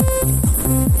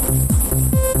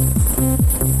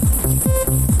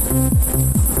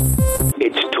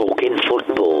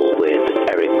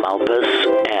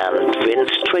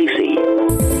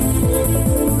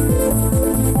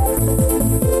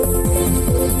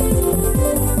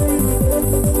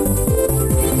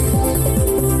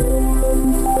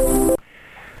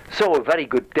So, a very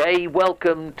good day.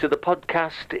 Welcome to the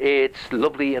podcast. It's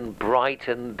lovely and bright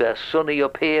and sunny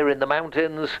up here in the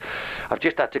mountains. I've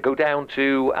just had to go down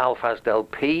to Alfaz del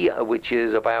Pi, which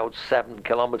is about 7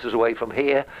 kilometres away from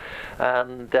here.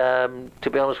 And to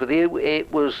be honest with you,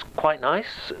 it was quite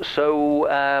nice. So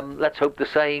let's hope the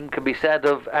same can be said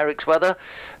of Eric's weather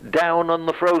down on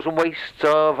the frozen wastes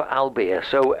of Albia.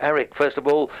 So, Eric, first of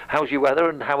all, how's your weather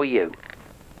and how are you?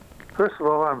 First of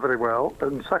all, I'm very well,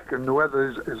 and second, the weather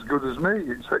is as good as me.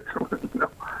 It's excellent.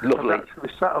 Lovely. I've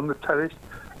actually sat on the terrace.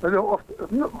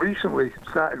 I've not recently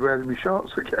started wearing my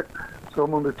shorts again, so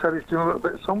I'm on the terrace doing a little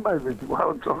bit of sunbathing while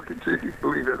I'm talking to you,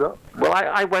 believe it or not. Well,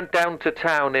 I went down to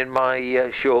town in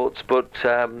my shorts, but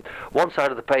one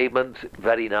side of the pavement,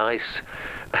 very nice.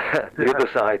 The other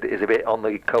side is a bit on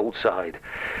the cold side.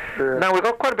 Yeah. Now, we've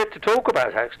got quite a bit to talk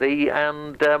about, actually,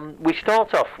 and we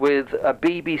start off with a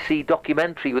BBC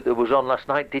documentary that was on last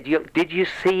night. Did you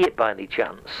see it by any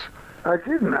chance? I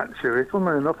didn't actually,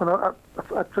 funnily enough, and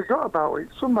I forgot about it.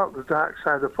 Something about the dark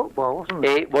side of football, wasn't it?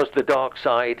 It was the dark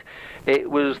side. It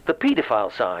was the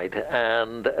paedophile side,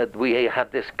 and we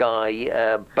had this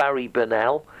guy, Barry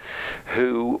Bennell,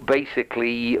 who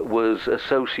basically was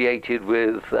associated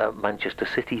with Manchester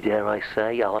City, dare I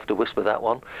say. I'll have to whisper that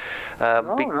one.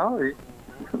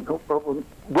 No problem.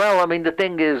 Well, I mean, the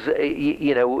thing is,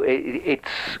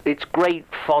 it's great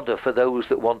fodder for those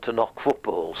that want to knock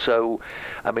football. So,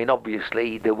 I mean,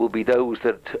 obviously, there will be those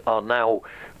that are now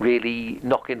really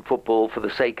knocking football for the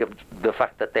sake of the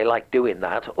fact that they like doing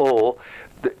that, or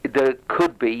there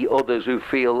could be others who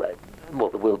feel, well,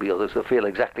 there will be others that feel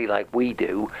exactly like we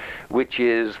do, which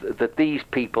is that these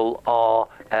people are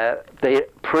they're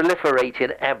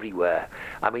proliferating everywhere.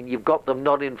 I mean, you've got them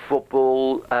not in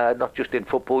football, not just in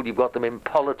football, you've got them in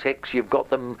politics, you've got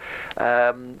them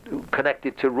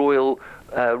connected to royal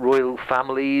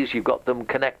families, you've got them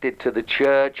connected to the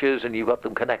churches, and you've got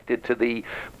them connected to the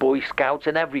Boy Scouts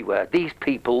and everywhere. These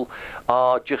people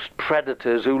are just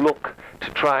predators who look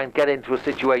to try and get into a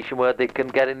situation where they can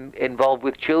get involved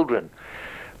with children.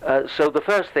 So the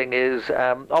first thing is,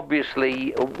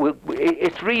 obviously,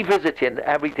 it's revisiting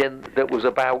everything that was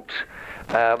about,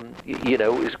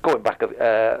 it's going back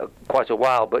quite a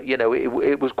while, but,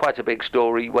 it was quite a big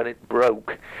story when it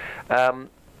broke.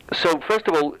 So, first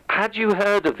of all, had you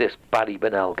heard of this Barry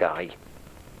Bennell guy?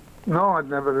 No, I'd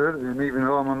never heard of him, even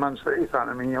though I'm a Man City fan.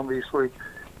 I mean, obviously,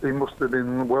 he must have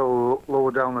been well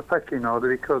lower down the pecking order,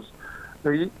 because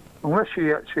unless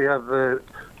you actually have a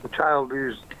child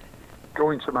who's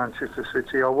going to Manchester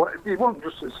City, or what, he wasn't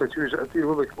just at City, he was at a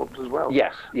few other clubs as well.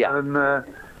 Yes, yeah. And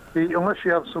unless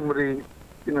you have somebody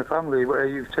in the family where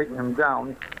you've taken them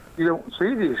down, you don't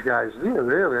see these guys, do you,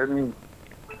 really? I mean,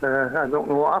 I don't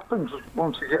know what happens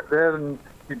once you get there and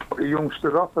you put a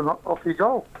youngster off and off you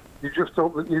go. You just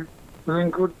hope that you're in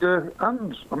good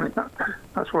hands. I mean,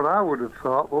 that's what I would have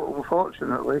thought, but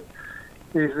unfortunately,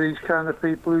 is these kind of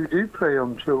people who do prey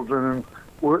on children and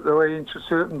work their way into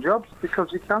certain jobs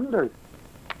because you can do.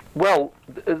 Well,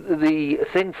 the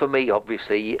thing for me,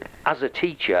 obviously, as a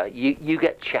teacher, you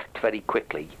get checked very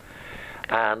quickly.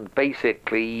 And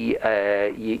basically,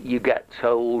 you get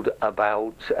told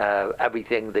about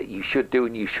everything that you should do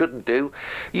and you shouldn't do.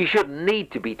 You shouldn't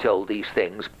need to be told these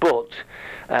things, but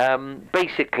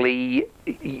basically,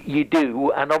 you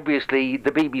do. And obviously,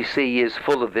 the BBC is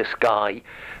full of this guy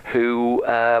who,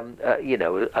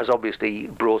 has obviously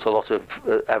brought a lot of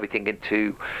everything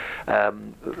into,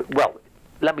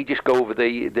 let me just go over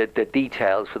the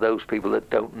details for those people that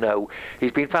don't know.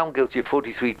 He's been found guilty of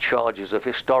 43 charges of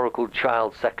historical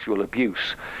child sexual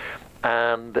abuse,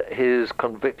 and his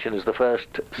conviction is the first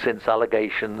since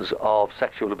allegations of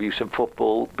sexual abuse in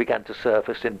football began to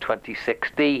surface in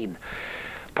 2016.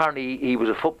 Apparently, he was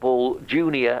a football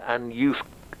junior and youth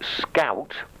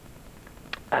scout,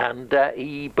 and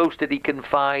he boasted he can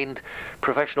find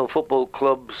professional football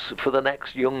clubs for the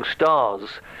next young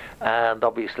stars. And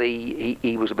obviously,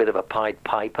 he was a bit of a Pied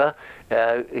Piper.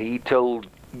 He told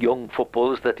young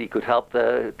footballers that he could help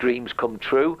their dreams come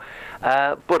true.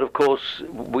 But of course,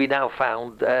 we now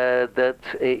found that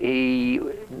he,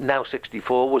 now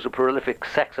 64, was a prolific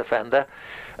sex offender,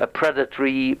 a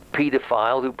predatory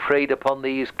paedophile who preyed upon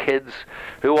these kids,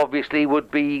 who obviously would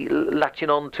be latching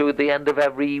on to the end of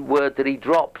every word that he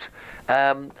dropped.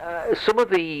 Some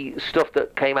of the stuff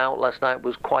that came out last night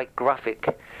was quite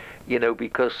graphic,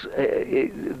 because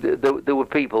there were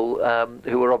people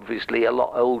who were obviously a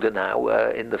lot older now,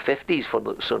 in the 50s for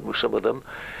some of them,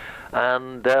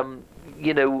 and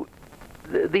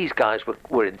these guys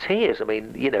were in tears. I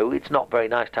mean, it's not very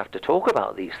nice to have to talk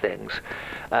about these things.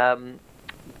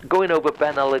 Going over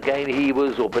Bennell again, he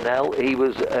was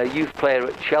a youth player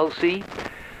at Chelsea,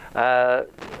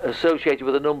 associated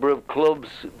with a number of clubs.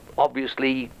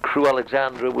 Obviously, Crewe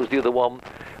Alexandra was the other one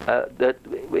that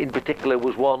in particular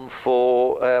was one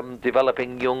for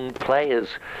developing young players.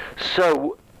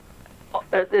 So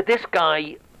this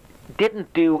guy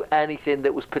didn't do anything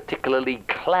that was particularly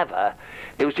clever.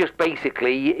 It was just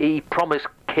basically he promised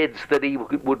kids that he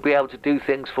would be able to do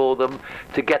things for them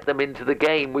to get them into the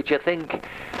game, which I think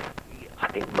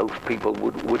most people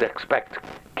would expect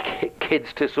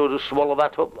kids to sort of swallow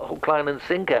that up hook, line and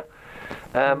sinker.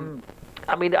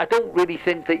 I mean, I don't really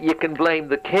think that you can blame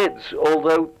the kids,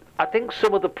 although I think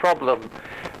some of the problem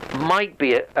might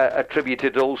be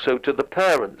attributed also to the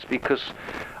parents, because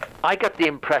I got the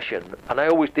impression, and I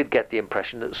always did get the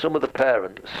impression, that some of the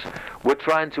parents were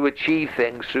trying to achieve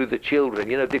things through the children.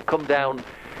 You know, they'd come down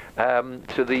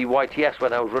to the YTS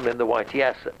when I was running the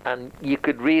YTS, and you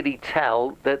could really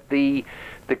tell that the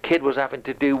kid was having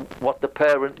to do what the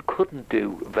parent couldn't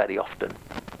do very often.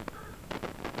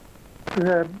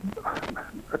 Yeah,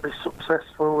 be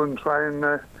successful and try and...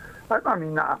 I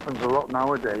mean, that happens a lot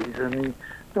nowadays. I mean,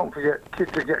 don't forget,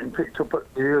 kids are getting picked up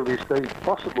at the earliest stage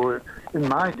possible. In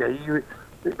my day,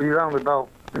 it'd be around about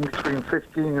in between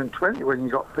 15 and 20 when you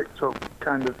got picked up,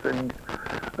 kind of thing.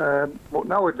 But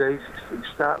nowadays, it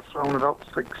starts around about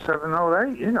 6, 7 or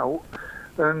 8, you know.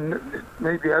 And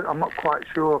maybe, I'm not quite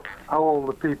sure how old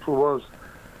the people was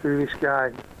who this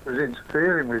guy was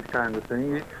interfering with, kind of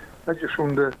thing. I just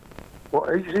wonder what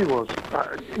age he was.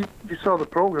 You saw the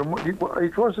programme. What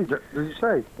age was he? Did you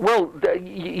say? Well,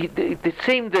 it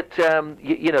seemed that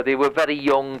they were very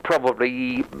young,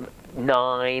 probably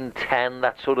 9, 10,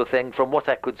 that sort of thing. From what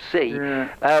I could see,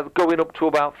 going up to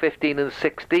about 15 and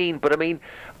 16. But I mean,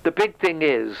 the big thing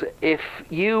is if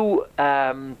you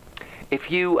and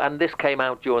this came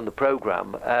out during the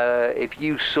programme, if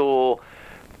you saw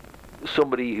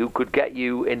somebody who could get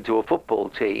you into a football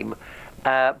team.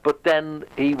 But then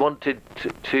he wanted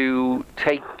to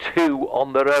take 2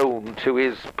 on their own to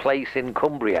his place in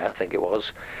Cumbria, I think it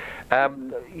was.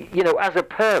 As a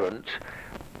parent,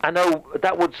 I know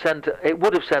that would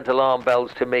have sent alarm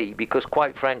bells to me, because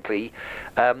quite frankly,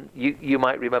 you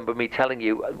might remember me telling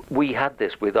you, we had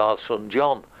this with our son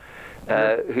John,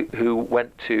 who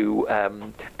went to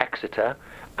Exeter,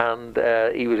 and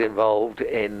he was involved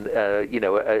in,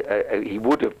 he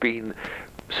would have been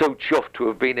so chuffed to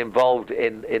have been involved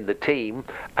in the team,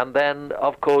 and then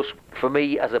of course for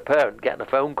me as a parent getting a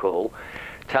phone call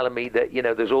telling me that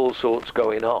there's all sorts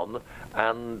going on,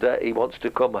 and he wants to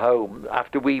come home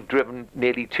after we've driven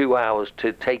nearly 2 hours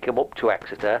to take him up to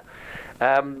Exeter,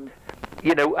 and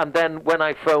then when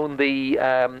I phoned the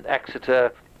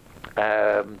Exeter,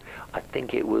 I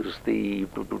think it was the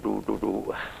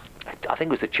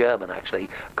chairman, actually.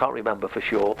 I can't remember for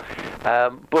sure.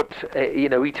 But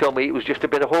he told me it was just a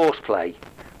bit of horseplay.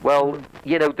 Well,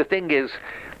 the thing is,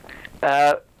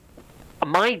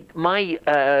 my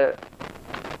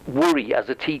worry as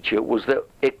a teacher was that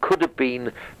it could have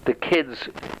been the kids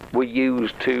were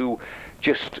used to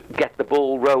just get the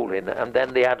ball rolling, and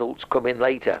then the adults come in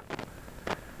later.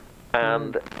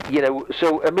 And,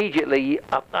 so immediately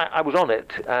I was on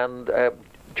it, and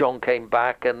John came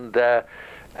back, and...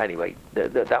 Anyway,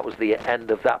 that was the end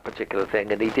of that particular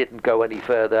thing, and he didn't go any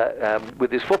further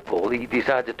with his football. He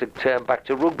decided to turn back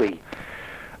to rugby.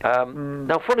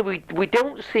 Now, funny, we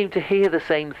don't seem to hear the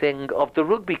same thing of the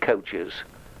rugby coaches.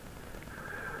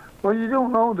 Well, you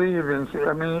don't know, do you, Vince?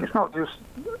 I mean, it's not just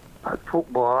at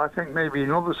football. I think maybe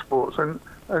in other sports. And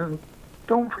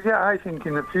don't forget, I think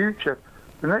in the future,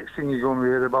 the next thing you're going to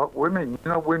hear about women,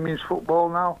 women's football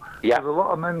now. Yeah. There's a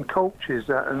lot of men coaches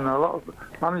and a lot of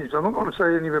managers. I'm not going to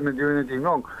say any of them are doing anything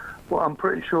wrong, but I'm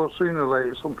pretty sure sooner or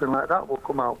later something like that will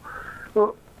come out.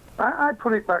 But I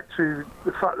put it back to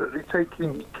the fact that they're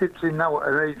taking kids in now at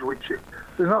an age which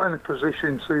they're not in a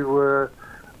position to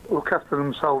look after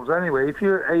themselves anyway. If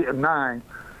you're 8 or 9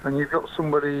 and you've got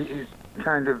somebody who's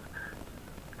kind of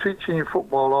teaching you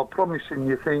football or promising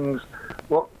you things,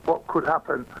 what could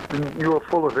happen, and you're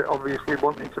full of it, obviously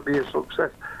wanting to be a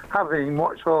success, having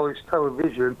watched all this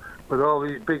television with all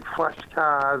these big flash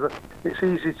cars, it's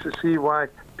easy to see why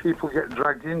people get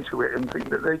dragged into it and think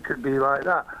that they could be like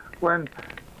that. When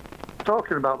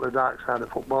talking about the dark side of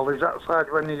football is that side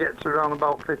when you get to around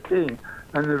about 15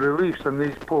 and the release, and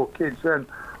these poor kids then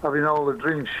having all the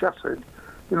dreams shattered.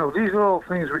 These are all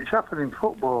things which happen in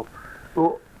football.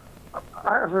 But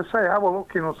as I say, I was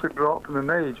lucky enough to grow up in an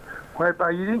age whereby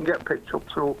you didn't get picked up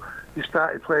till you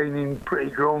started playing in pretty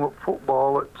grown-up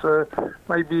football at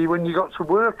maybe when you got to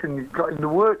work and you got in the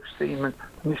works team and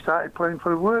you started playing for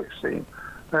the works team.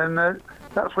 And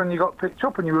that's when you got picked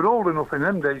up, and you were old enough in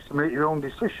them days to make your own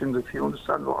decisions, if you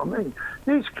understand what I mean.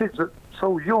 These kids are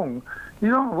so young, you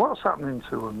don't know what's happening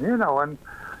to them, and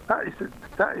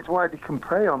that is why they can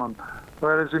prey on them.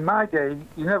 Whereas in my day,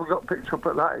 you never got picked up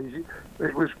at that age.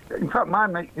 It was, in fact, my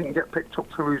mate didn't get picked up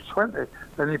till he was 20.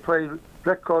 Then he played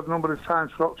record number of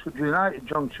times for Oxford United,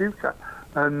 John Chuka,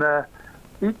 and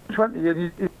he's 20,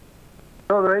 and he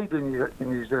other age in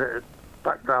his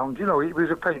background. He was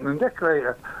a painter and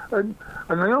decorator, and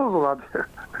the other lad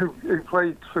who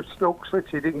played for Stoke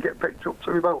City didn't get picked up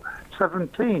till about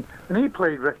 17, and he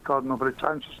played record number of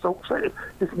times for Stoke City.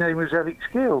 His name was Eric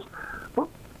Scales. But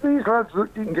these lads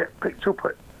that didn't get picked up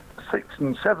at 6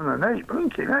 and 7 and 8,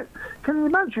 blinking heck, can you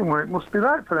imagine what it must be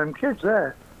like for them kids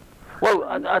there? Well,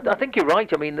 I think you're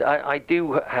right. I mean, I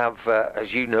do have,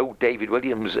 as you know, David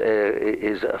Williams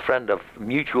is a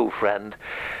mutual friend,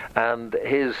 and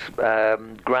his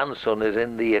grandson is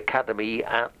in the academy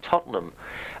at Tottenham.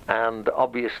 And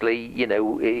obviously,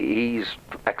 he's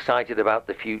excited about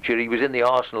the future. He was in the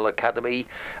Arsenal academy,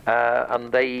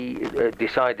 and they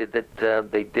decided that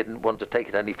they didn't want to take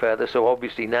it any further. So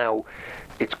obviously now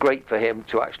it's great for him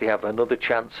to actually have another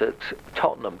chance at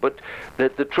Tottenham. But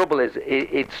the trouble is,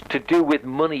 it's to do with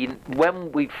money.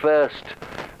 When we first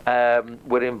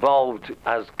were involved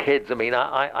as kids, I mean,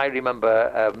 I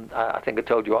remember, I think I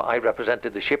told you, I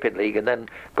represented the Shipping League and then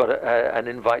got an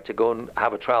invite to go and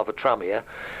have a trial for Tranmere.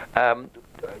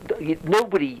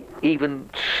 Nobody even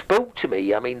spoke to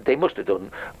me. I mean, they must have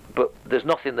done, but there's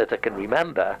nothing that I can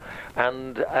remember.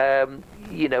 And,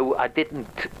 I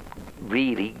didn't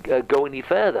really go any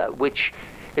further, which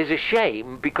is a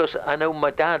shame, because I know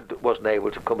my dad wasn't able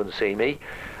to come and see me,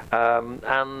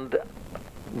 and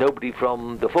nobody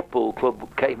from the football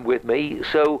club came with me,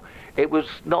 so it was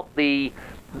not the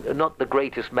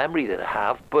greatest memory that I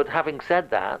have. But having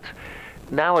said that,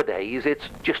 nowadays it's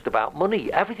just about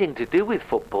money. Everything to do with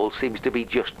football seems to be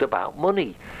just about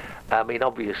money. I mean,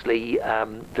 obviously,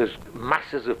 there's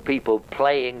masses of people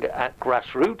playing at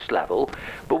grassroots level,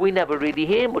 but we never really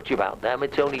hear much about them.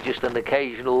 It's only just an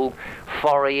occasional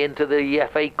foray into the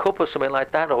FA Cup or something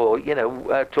like that, or,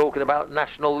 talking about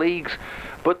national leagues.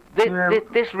 But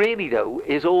this really, though,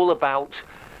 is all about...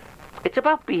 It's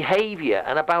about behaviour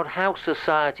and about how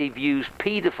society views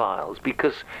paedophiles,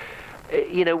 because,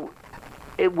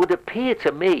 it would appear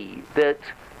to me that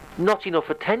not enough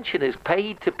attention is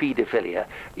paid to paedophilia.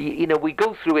 We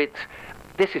go through it.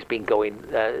 This has been going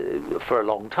for a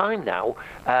long time now,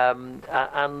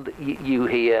 and you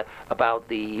hear about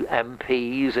the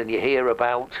MPs, and you hear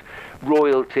about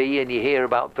royalty, and you hear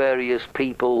about various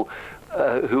people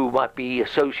who might be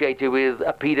associated with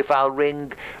a paedophile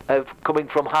ring coming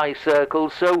from high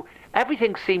circles. So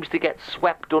everything seems to get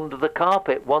swept under the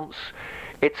carpet once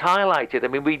it's highlighted. I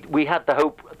mean, we had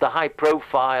the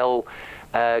high-profile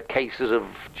cases of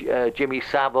Jimmy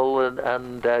Savile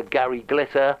and Gary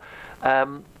Glitter,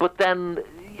 but then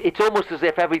it's almost as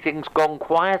if everything's gone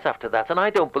quiet after that, and I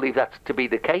don't believe that's to be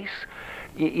the case.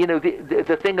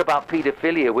 The thing about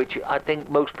paedophilia, which I think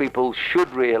most people should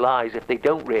realise if they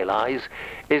don't realise,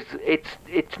 is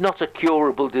it's not a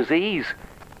curable disease.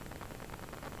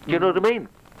 Do you know what I mean?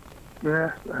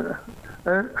 Yeah.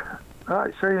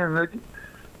 Like saying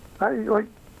that,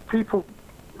 people...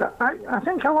 I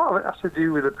think a lot of it has to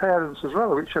do with the parents as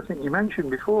well, which I think you mentioned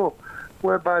before,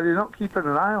 whereby they're not keeping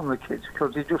an eye on the kids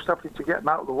because they just happy to get them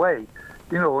out of the way,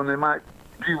 and they might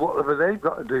do whatever they've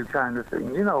got to do, kind of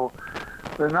thing,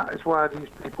 And that is why these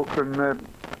people can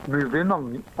move in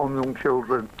on young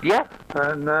children. Yeah.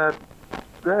 And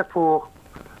therefore,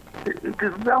 it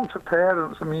goes down to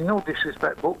parents. I mean, no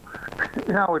disrespect, but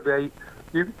nowadays,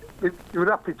 you were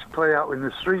happy to play out in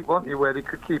the street, weren't you, where they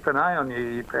could keep an eye on you,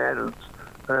 your parents.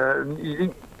 You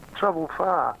didn't travel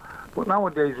far. But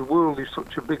nowadays, the world is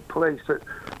such a big place that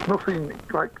nothing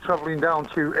like travelling down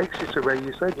to Exeter, where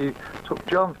you said you took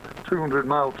John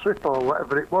 200-mile trip or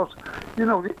whatever it was.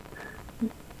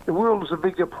 The world is a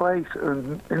bigger place,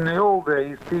 and in the old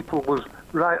days, people was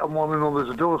right on one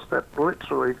another's doorstep,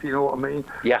 literally, if you know what I mean.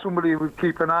 Yeah. Somebody would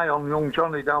keep an eye on young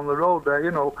Johnny down the road there,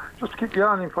 just keep your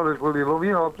eye on for us, will you,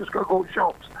 love? I've just got to go to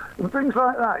shops and things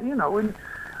like that, And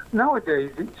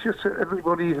nowadays, it's just that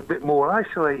everybody's a bit more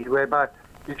isolated, whereby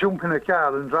you jump in a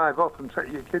car and drive off and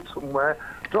take your kids somewhere,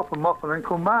 drop them off, and then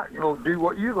come back, do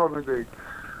what you're going to do.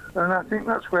 And I think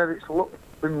that's where it's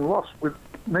been lost,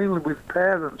 mainly with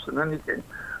parents and anything.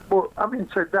 But having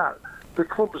said that, the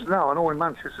clubs now, I know in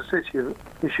Manchester City have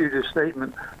issued a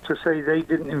statement to say they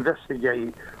didn't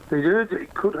investigate. They heard that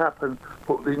it could happen,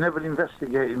 but they never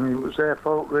investigated, and it was their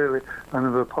fault, really, and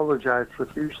have apologised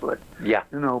profusely. Yeah.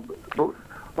 But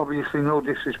obviously no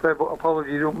disrespect, but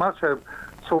apology don't matter.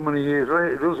 so many years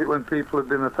later, does it, when people have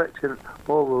been affected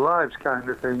all their lives, kind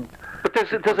of thing. But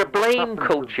there's a blame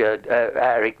culture,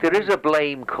 Eric. There is a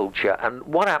blame culture, and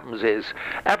what happens is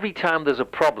every time there's a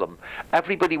problem,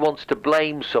 everybody wants to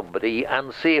blame somebody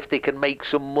and see if they can make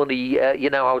some money,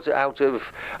 out of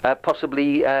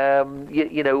possibly,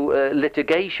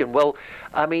 litigation. Well,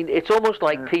 I mean, it's almost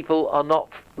like people are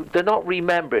they're not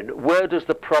remembering where does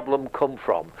the problem come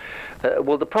from.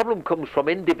 Well, the problem comes from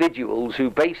individuals who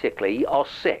basically are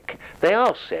sick. They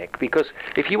are sick because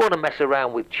if you want to mess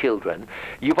around with children,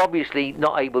 you've obviously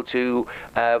not able to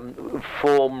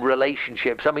form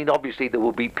relationships. I mean, obviously there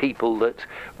will be people that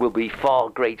will be far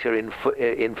greater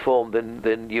informed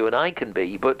than you and I can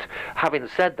be. But having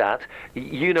said that,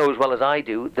 you know as well as I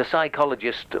do, the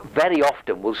psychologist very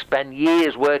often will spend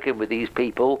years working with these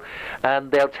people,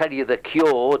 and they'll tell you they're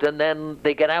cured, and then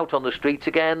they get out on the streets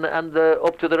again and they're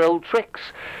up to their old tricks.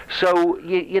 So,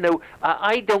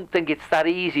 I don't think it's that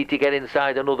easy to get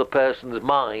inside another person's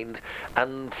mind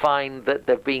and find that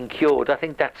they've been cured. I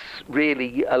think that's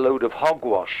really a load of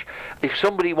hogwash. If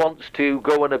somebody wants to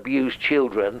go and abuse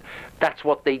children, that's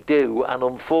what they do, and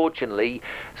unfortunately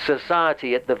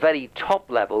society at the very top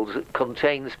levels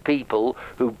contains people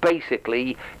who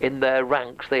basically in their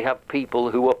ranks they have people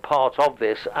who are part of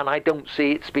this, and I don't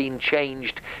see it's been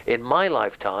changed in my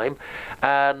lifetime.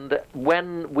 And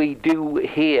when we do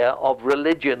hear of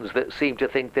religions that seem to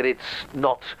think that it's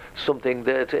not something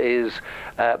that is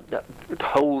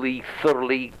wholly,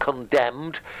 thoroughly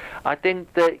condemned, I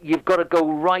think that you've got to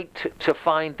go right to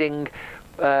finding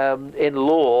in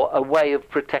law a way of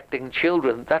protecting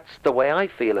children. That's the way I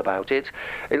feel about it.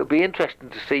 It'll be interesting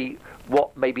to see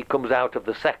what maybe comes out of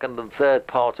the second and third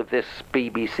part of this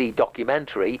BBC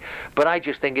documentary, but I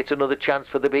just think it's another chance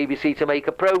for the BBC to make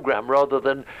a programme rather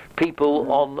than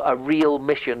people on a real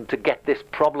mission to get this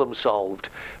problem solved,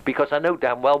 because I know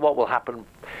damn well what will happen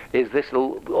is this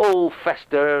will all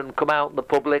fester and come out in the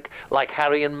public like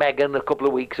Harry and Meghan a couple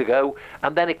of weeks ago,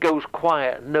 and then it goes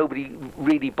quiet. Nobody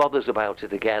really bothers about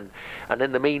it again, and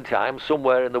in the meantime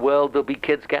somewhere in the world there'll be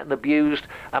kids getting abused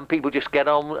and people just get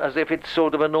on as if it's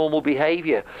sort of a normal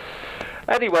behaviour.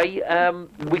 Anyway,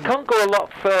 we can't go a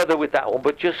lot further with that one,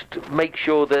 but just make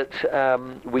sure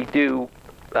that we do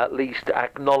at least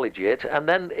acknowledge it. And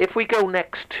then if we go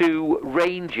next to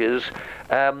Rangers,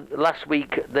 last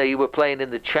week they were playing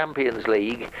in the Champions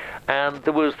League and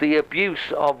there was the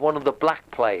abuse of one of the black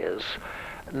players.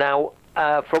 Now,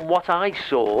 from what I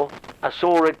saw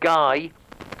a guy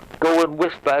go and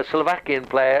whisper, a Slovakian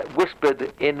player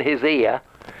whispered in his ear,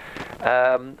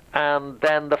 and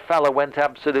then the fella went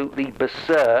absolutely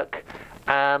berserk,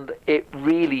 and it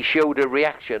really showed a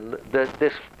reaction that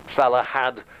this fella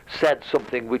had said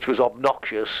something which was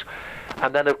obnoxious.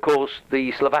 And then, of course,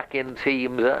 the Slovakian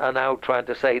teams are now trying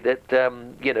to say that,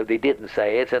 they didn't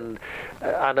say it. And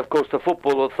of course, the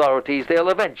football authorities, they'll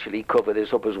eventually cover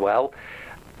this up as well.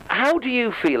 How do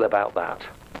you feel about that?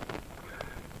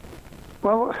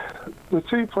 Well, the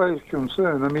two players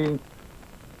concerned, I mean,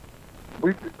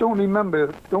 we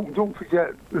don't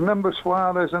forget, remember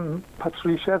Suarez and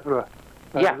Patrice Evra?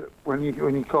 When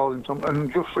you called him something.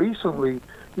 And just recently,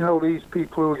 these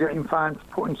people who are getting fined for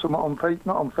putting something on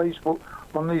not on Facebook,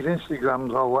 on these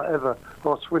Instagrams or whatever,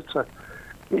 or Twitter.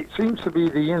 It seems to be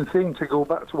the in thing to go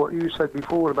back to what you said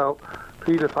before about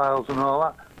paedophiles and all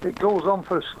that. It goes on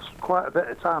for quite a bit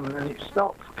of time and then it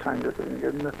stops, kind of thing.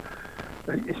 And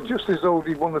it's just as though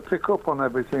they want to pick up on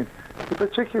everything. The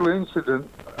particular incident,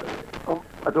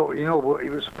 I don't but he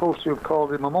was supposed to have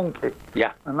called him a monkey.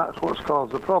 Yeah. And that's what's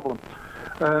caused the problem.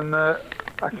 And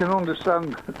I can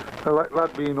understand the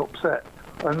lad being upset.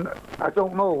 And I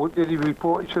don't know, did he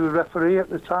report it to the referee at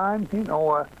the time?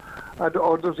 Or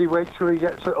does he wait till he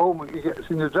gets at home, he gets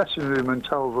in the dressing room and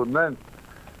tells them then?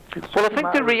 Well, I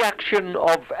think the reaction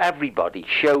of everybody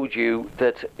showed you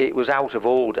that it was out of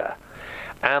order.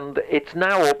 And it's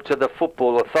now up to the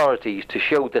football authorities to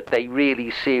show that they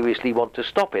really seriously want to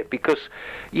stop it, because,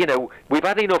 we've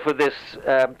had enough of this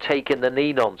taking the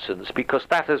knee nonsense, because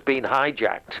that has been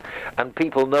hijacked, and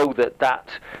people know that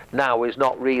now is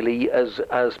not really as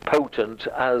potent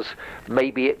as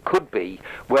maybe it could be,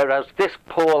 whereas this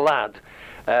poor lad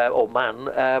or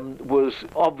man was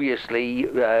obviously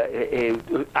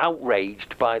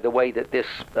outraged by the way that this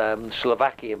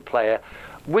Slovakian player,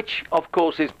 which of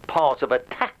course is part of a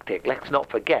tactic, let's not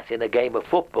forget, in a game of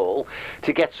football,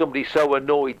 to get somebody so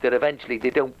annoyed that eventually they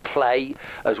don't play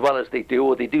as well as they do,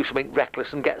 or they do something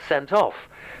reckless and get sent off.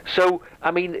 So,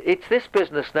 I mean, it's this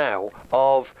business now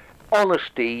of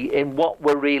honesty in what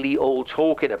we're really all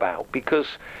talking about,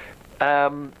 because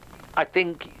I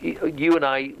think you and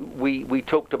I, we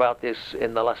talked about this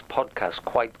in the last podcast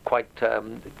quite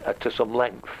to some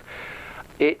length.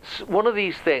 It's one of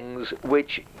these things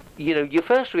which, your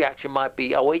first reaction might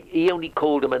be, oh, he only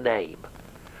called him a name.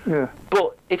 Yeah.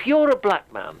 But if you're a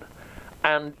black man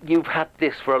and you've had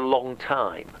this for a long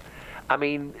time, I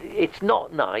mean, it's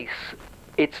not nice.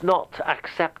 It's not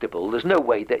acceptable. There's no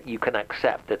way that you can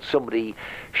accept that somebody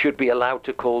should be allowed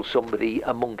to call somebody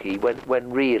a monkey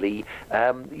when really,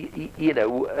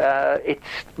 it's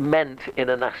meant in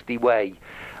a nasty way.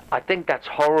 I think that's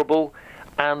horrible,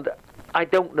 and I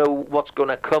don't know what's going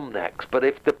to come next. But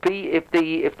if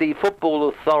the football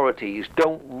authorities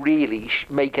don't really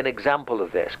make an example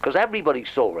of this, because everybody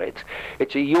saw it,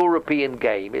 it's a European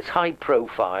game, it's high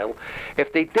profile.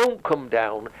 If they don't come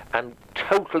down and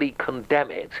totally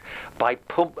condemn it by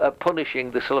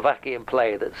punishing the Slovakian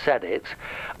player that said it,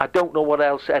 I don't know what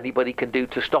else anybody can do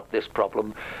to stop this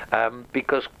problem,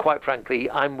 because quite frankly,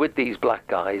 I'm with these black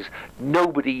guys.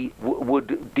 Nobody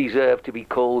would deserve to be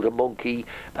called a monkey.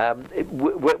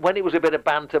 When it was a bit of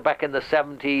banter back in the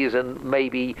 70s and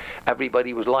maybe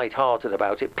everybody was light-hearted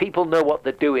about it, people know what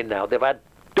they're doing now. They've had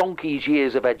donkey's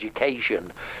years of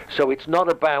education. So it's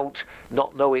not about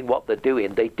not knowing what they're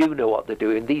doing. They do know what they're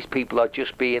doing. These people are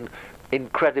just being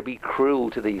incredibly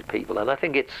cruel to these people. And I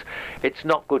think it's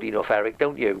not good enough, Eric,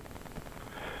 don't you?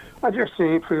 I just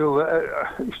feel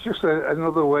that it's just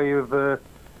another way of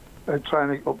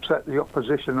trying to upset the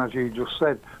opposition, as you just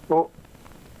said. But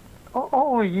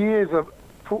all the years of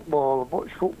football, I've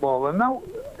watched football, and now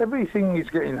everything is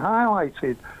getting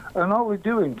highlighted. And all they're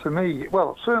doing to me,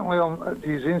 well, certainly on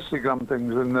these Instagram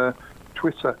things and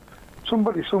Twitter,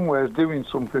 somebody somewhere is doing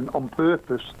something on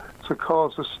purpose to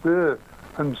cause a stir.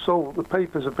 And so the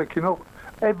papers are picking up.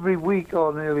 Every week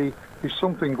or nearly there's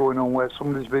something going on where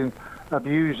somebody's been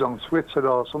abused on Twitter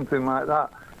or something like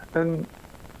that. And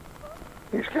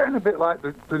it's getting a bit like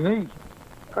the knee.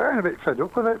 I'm getting a bit fed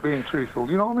up with it, being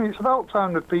truthful. You know what I mean? It's about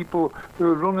time that people who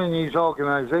are running these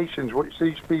organisations, which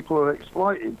these people are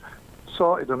exploiting,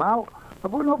 sorted them out.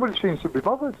 But nobody seems to be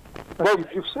bothered. As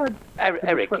you've just said,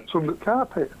 Eric, swept under the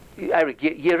carpet. Eric,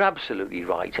 you're absolutely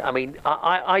right. I mean,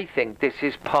 I think this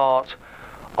is part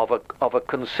of a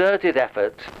concerted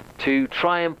effort to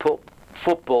try and put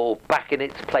football back in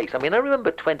its place. I mean, I remember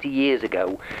 20 years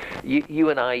ago, you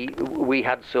and I, we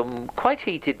had some quite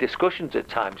heated discussions at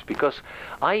times, because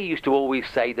I used to always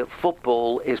say that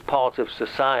football is part of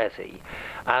society,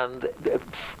 and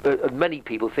many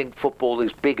people think football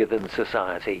is bigger than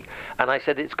society. And I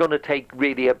said it's going to take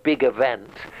really a big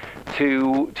event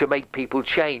to make people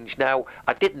change. Now,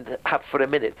 I didn't have for a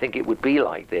minute think it would be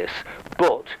like this,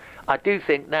 but I do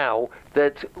think now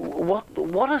that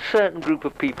what a certain group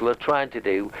of people are trying to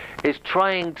do is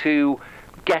trying to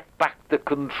get back the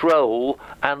control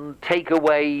and take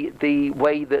away the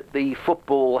way that the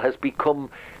football has become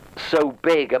so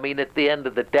big. I mean, at the end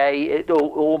of the day, it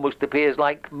almost appears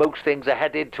like most things are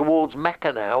headed towards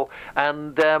Mecca now,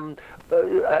 and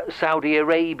Saudi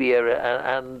Arabia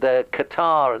and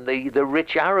Qatar and the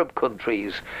rich Arab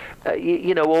countries,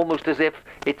 almost as if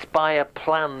it's by a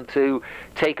plan to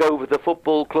take over the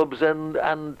football clubs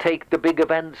and take the big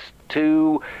events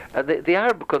to the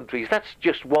Arab countries. That's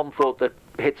just one thought that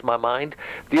hits my mind.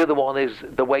 The other one is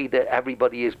the way that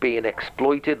everybody is being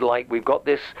exploited. Like, we've got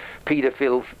this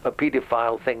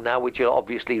paedophile thing now, which will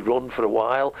obviously run for a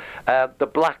while. The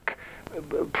black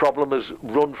problem has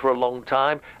run for a long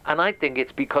time, and I think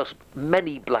it's because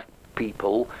many black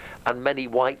people and many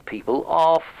white people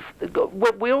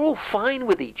we're all fine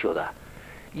with each other.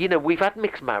 We've had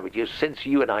mixed marriages since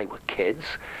you and I were kids.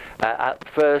 At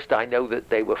first, I know that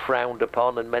they were frowned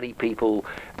upon, and many people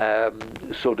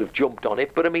sort of jumped on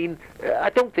it. But I mean, I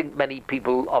don't think many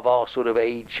people of our sort of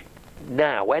age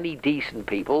now, any decent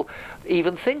people,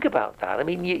 even think about that. I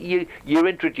mean, you're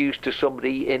introduced to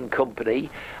somebody in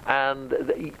company,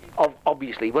 and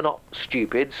obviously we're not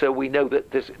stupid, so we know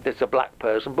that there's a black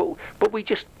person, but we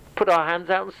just put our hands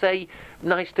out and say,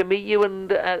 nice to meet you,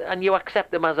 and you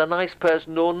accept them as a nice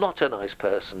person or not a nice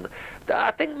person. I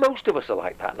think most of us are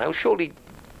like that now. Surely,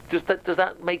 does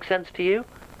that make sense to you?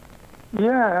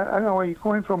 Yeah, I know where you're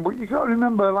coming from, but you got to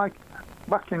remember, like,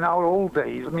 back in our old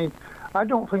days, I mean, I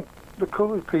don't think the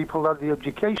coloured people had the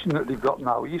education that they've got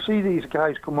now. You see these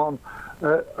guys come on,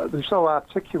 they're so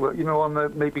articulate,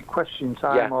 on maybe question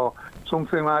time or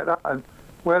something like that. And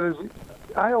whereas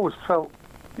I always felt,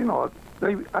 they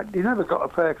never got a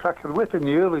fair crack of the whip in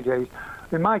the early days.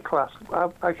 In my class,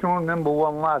 I can remember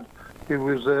one lad who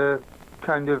was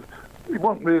he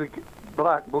wasn't really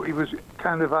black, but he was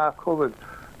kind of half coloured.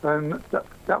 And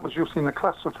that was just in a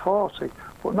class of 40.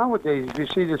 But nowadays, if you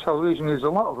see the television, there's a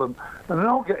lot of them, and they're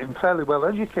all getting fairly well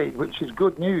educated, which is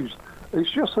good news.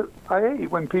 It's just that I hate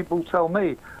it when people tell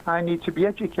me I need to be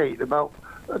educated about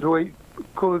the way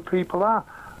coloured people are.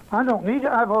 I don't need it.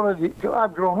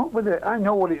 I've grown up with it. I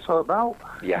know what it's all about.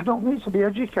 Yeah. I don't need to be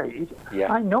educated.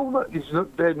 Yeah. I know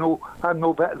that I'm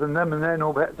no better than them and they're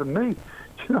no better than me.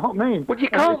 Do you know what I mean? Well, you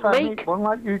can't make one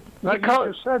like you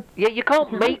just said. Yeah, you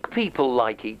can't make people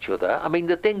like each other. I mean,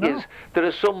 the thing is, there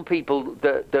are some people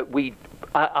that we,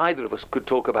 either of us could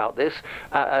talk about this,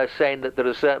 saying that there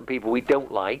are certain people we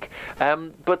don't like.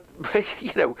 But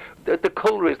you know, the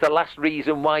colour is the last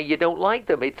reason why you don't like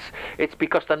them. It's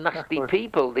because they're nasty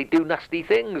people. They do nasty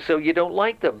things, so you don't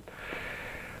like them.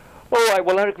 All right,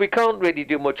 well, Eric, we can't really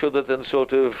do much other than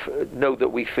sort of know that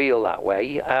we feel that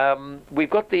way. We've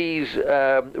got these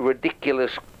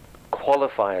ridiculous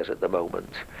qualifiers at the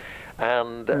moment.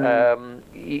 And,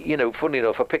 you know, funny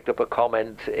enough, I picked up a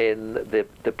comment in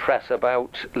the press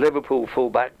about Liverpool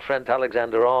fullback Trent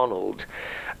Alexander-Arnold,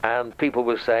 and people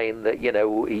were saying that, you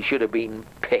know, he should have been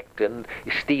picked. And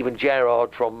Steven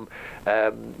Gerrard from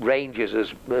Rangers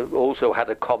has also had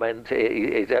a comment,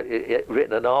 he's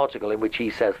written an article in which he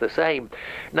says the same.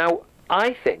 Now,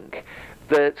 I think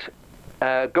that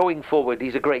going forward,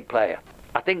 he's a great player.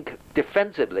 I think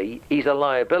defensively he's a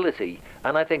liability,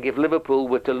 and I think if Liverpool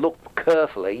were to look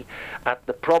carefully at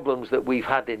the problems that we've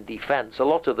had in defence, a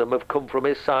lot of them have come from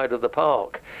his side of the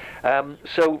park.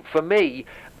 So for me,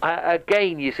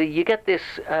 again, you see, you get this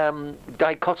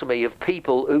dichotomy of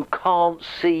people who can't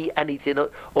see anything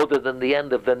other than the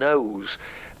end of the nose.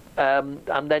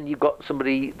 And then you've got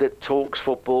somebody that talks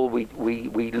football.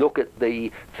 We look at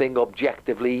the thing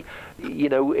objectively. You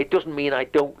know, it doesn't mean I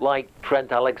don't like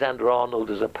Trent Alexander-Arnold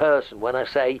as a person when I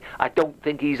say I don't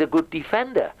think he's a good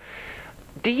defender.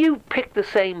 Do you pick the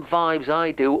same vibes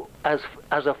I do as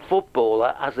a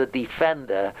footballer, as a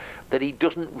defender, that he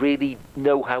doesn't really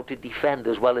know how to defend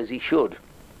as well as he should?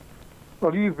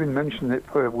 Well, you've been mentioning it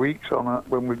for weeks on it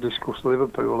when we discussed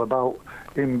Liverpool about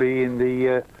him being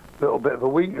the little bit of a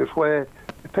weakness, where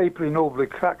papering over the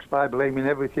cracks by blaming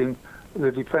everything,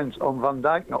 the defence, on Van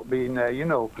Dijk not being there, you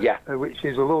know, which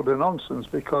is a load of nonsense,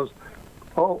 because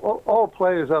all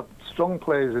players have strong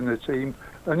players in the team,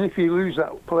 and if you lose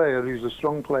that player who's a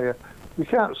strong player, you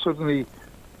can't suddenly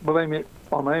blame it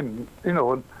on him, you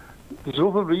know. And there's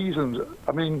other reasons.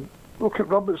 I mean, look at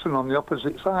Robertson on the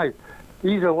opposite side.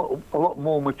 He's a lot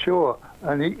more mature,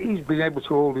 and he's been able to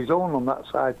hold his own on that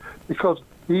side, because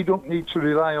he don't need to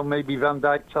rely on maybe Van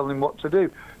Dijk telling him what to do.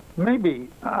 Maybe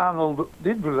Arnold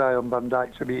did rely on Van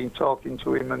Dijk to be talking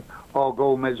to him, or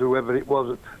Gomez, whoever it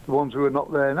was, the ones who are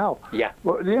not there now. Yeah.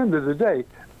 But at the end of the day,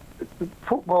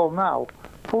 football now,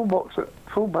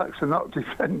 fullbacks are not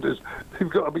defenders. They've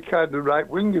got to be kind of right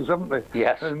wingers, haven't they?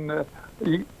 Yes. And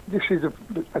this is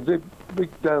a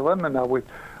big dilemma now.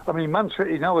 I mean, Man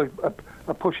City now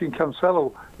are pushing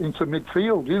Cancelo into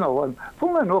midfield, you know. And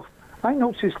funnily enough, I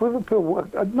noticed Liverpool,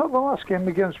 not the last game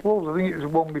against Wolves, I think it was the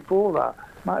one before that,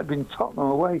 might have been Tottenham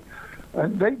away,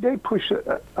 and they pushed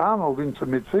Arnold into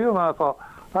midfield, and I thought,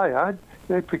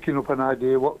 they're picking up an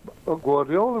idea what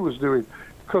Guardiola was doing,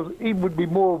 because he would be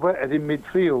more vetted in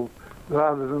midfield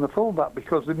rather than a fullback,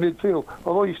 because in midfield,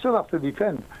 although you still have to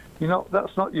defend, you know,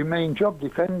 that's not your main job,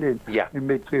 defending in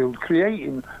midfield.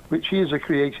 Creating, which he is a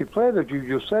creative player, as you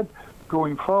just said,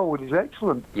 going forward is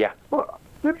excellent. Yeah. But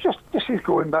this is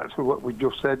going back to what we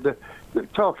just said,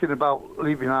 talking about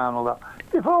leaving Arnold out.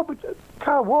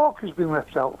 Kyle Walker's been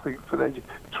left out for the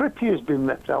Trippier's been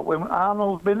left out when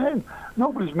Arnold's been in.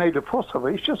 Nobody's made a fuss of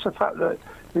it. It's just the fact that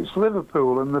it's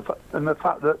Liverpool and the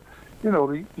fact that, you know,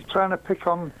 he's trying to pick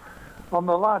on the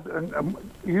lad. And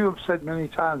you have said many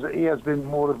times that he has been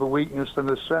more of a weakness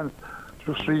than a strength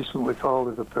just recently for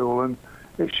Liverpool. And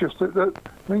it's just that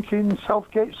thinking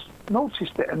Southgate's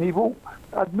noticed it, and he won't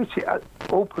admit it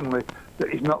openly that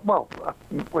he's not, well,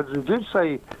 whether he did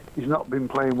say he's not been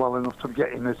playing well enough to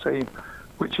get in the team,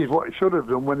 which is what he should have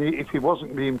done if he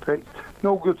wasn't being picked.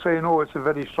 No good saying, it's a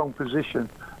very strong position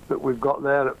that we've got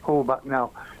there at fullback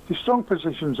now. There's strong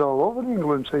positions all over the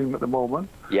England team at the moment.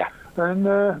 Yeah.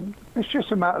 And it's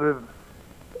just a matter of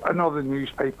another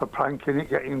newspaper pranking it,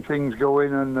 getting things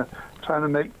going, and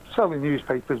trying to selling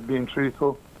newspapers, being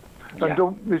truthful.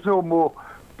 And there's no more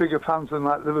bigger fans than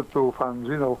like Liverpool fans,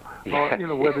 you know, or, you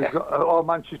know, where they've got, or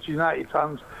Manchester United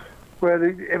fans, where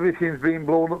everything's been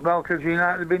blown up now because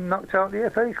United have been knocked out of the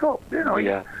FA Cup, you know.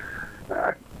 Yeah.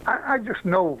 I just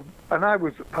know, and I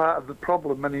was part of the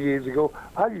problem many years ago.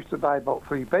 I used to buy about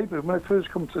 3 papers when I first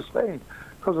come to Spain,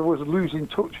 because I was losing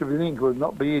touch with England,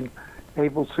 not being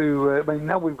able to. I mean,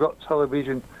 now we've got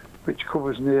television which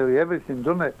covers nearly everything,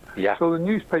 doesn't it? Yeah. So the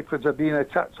newspapers are being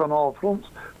attacked on all fronts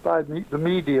by the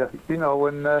media,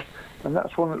 and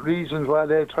that's one of the reasons why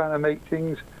they're trying to make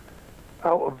things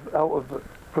out of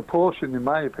proportion, in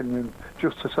my opinion,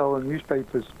 just to sell the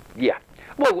newspapers. Yeah.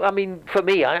 Well, I mean, for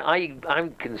me, I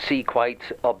can see quite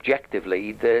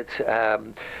objectively that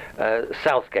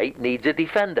Southgate needs a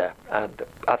defender, and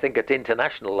I think at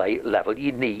international level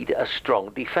you need a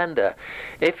strong defender.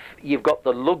 If you've got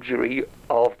the luxury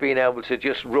of being able to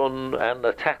just run and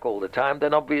attack all the time,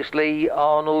 then obviously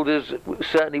Arnold is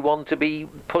certainly one to be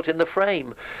put in the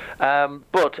frame.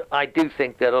 But I do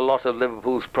think that a lot of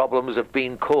Liverpool's problems have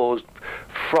been caused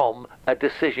from a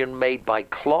decision made by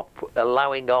Klopp,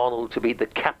 allowing Arnold to be the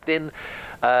captain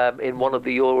in one of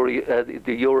the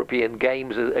European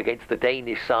games against the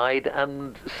Danish side,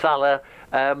 and Salah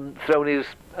thrown his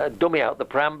dummy out the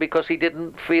pram because he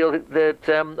didn't feel that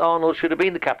Arnold should have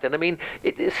been the captain. I mean,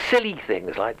 it's silly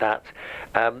things like that.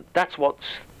 That's what's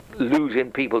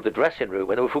losing people the dressing room.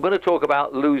 And if we're going to talk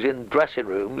about losing dressing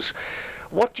rooms,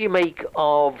 what do you make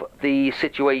of the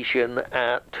situation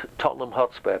at Tottenham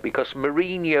Hotspur? Because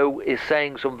Mourinho is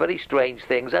saying some very strange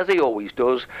things, as he always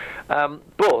does,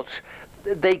 but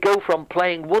they go from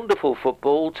playing wonderful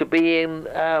football to being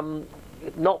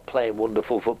not playing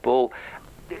wonderful football.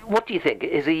 What do you think?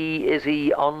 Is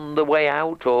he on the way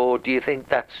out, or do you think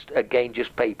that's again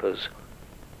just papers?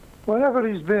 Wherever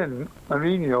he's been,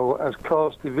 Mourinho has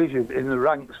caused division in the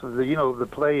ranks of the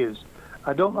players.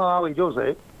 I don't know how he does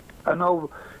it. I know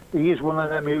he is one of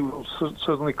them who will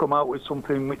suddenly come out with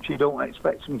something which you don't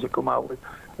expect him to come out with.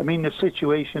 I mean, the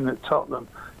situation at Tottenham,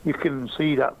 you can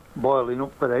see that boiling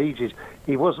up for ages.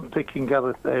 He wasn't picking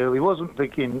Gareth Bale, he wasn't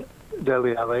picking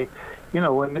Dele Alli,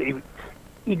 and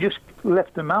he just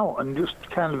left them out and just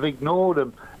kind of ignored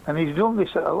them. And he's done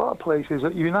this at a lot of places.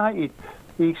 At United,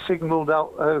 he signalled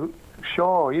out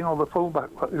Shaw, the fullback,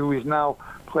 who is now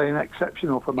playing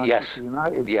exceptional for Manchester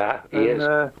United. Yeah, he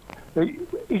is.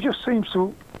 He just seems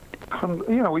to,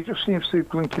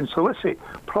 blink and solicit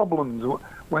problems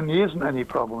when there isn't any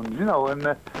problems, and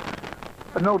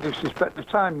no disrespect, the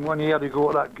time when he had to go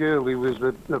at that girl, he was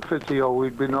the physio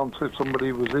who'd been on to somebody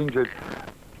who was injured,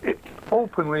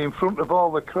 openly in front of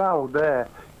all the crowd there,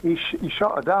 he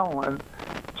shot her down, and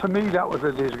to me that was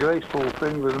a disgraceful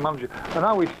thing with the manager. And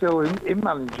now he's still in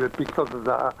manager because of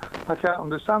that. I can't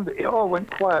understand it. It all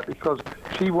went quiet because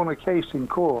she won a case in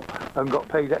court and got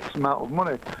paid X amount of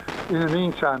money. In the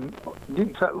meantime, it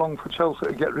didn't take long for Chelsea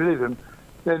to get rid of him.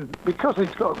 Then, because he's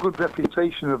got a good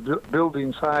reputation of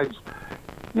building sides,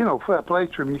 fair play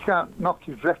to him. You can't knock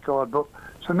his record, but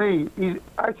to me,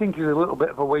 I think he's a little bit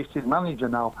of a wasted manager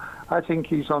now. I think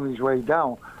he's on his way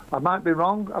down. I might be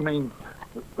wrong. I mean,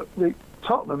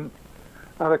 Tottenham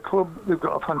are a club. They've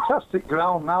got a fantastic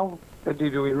ground now. They're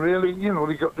doing really,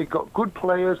 they've got good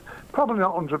players. Probably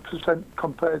not 100%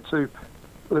 compared to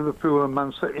Liverpool and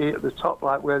Man City at the top,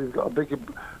 like where they've got a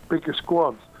bigger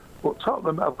squad. But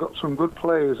Tottenham have got some good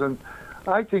players, and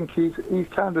I think he's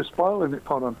kind of spoiling it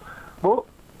for them. But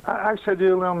I said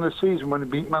early on in the season when he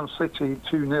beat Man City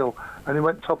 2-0 and he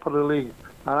went top of the league,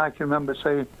 and I can remember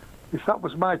saying, if that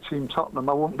was my team, Tottenham,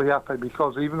 I wouldn't be happy,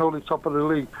 because even though they're top of the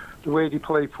league, the way they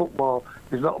play football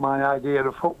is not my idea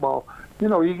of football.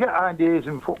 You get ideas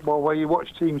in football where you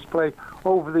watch teams play.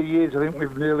 Over the years, I think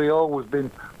we've nearly always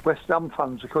been West Ham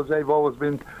fans because they've always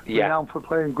been renowned for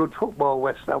playing good football,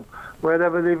 West Ham,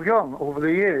 wherever they've gone over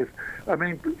the years. I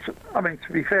mean,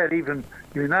 to be fair, even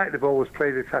United have always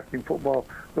played attacking football.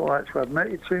 Don't like to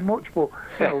admit it too much, but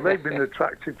they've been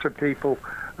attractive to people,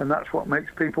 and that's what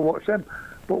makes people watch them.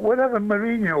 But wherever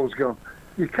Mourinho's gone,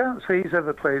 you can't say he's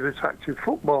ever played attractive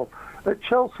football. At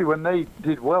Chelsea, when they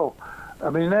did well, I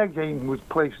mean, their game was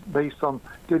based on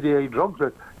Didier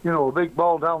Drogba, a big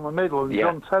ball down the middle, and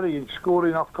John Terry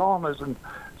scoring off corners and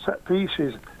set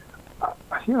pieces.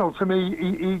 To me,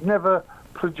 he never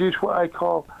produced what I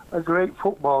call a great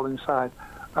footballing side.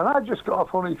 And I just got a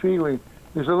funny feeling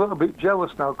he's a little bit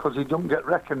jealous now because he don't get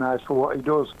recognised for what he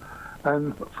does.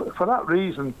 And for that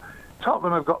reason,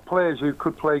 Tottenham have got players who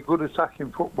could play good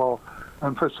attacking football,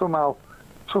 and for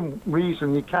some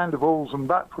reason he kind of holds them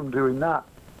back from doing that.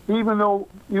 Even though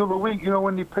the other week,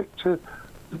 when they picked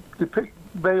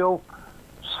Bale,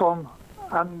 Son,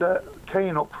 and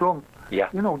Kane up front, they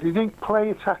didn't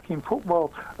play attacking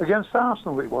football against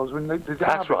Arsenal. It was when they did.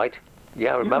 That's right.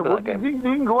 Yeah, I remember that game. They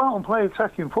didn't go out and play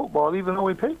attacking football, even though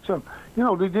we picked them. They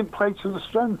didn't play to the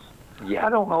strengths. Yeah. I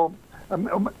don't know.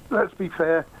 Let's be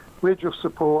fair. We're just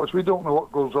supporters. We don't know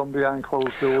what goes on behind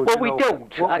closed doors. Well, we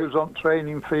don't. What goes on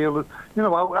training field,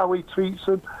 how he treats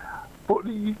them. But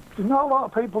there's not a lot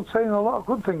of people saying a lot of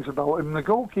good things about him. The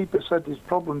goalkeeper said his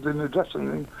problems in the dressing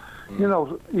room You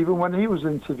know, even when he was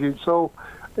interviewed. So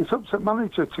it's up to the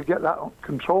manager to get that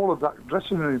control of that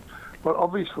dressing room. But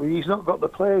obviously, he's not got the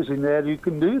players in there who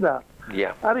can do that.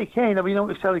 Yeah. Harry Kane, have you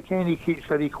noticed Harry Kane, he keeps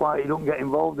very quiet, he don't get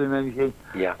involved in anything.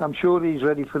 Yeah. I'm sure he's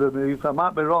ready for the move. I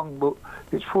might be wrong, but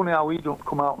it's funny how he don't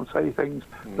come out and say things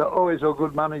that, oh, he's a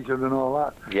good manager and all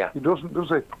that. Yeah. He doesn't, does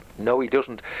he? No, he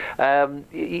doesn't.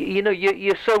 You know,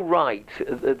 you're so right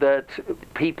that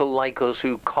people like us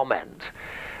who comment,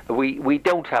 we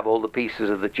don't have all the pieces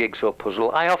of the jigsaw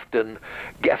puzzle. I often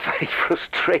get very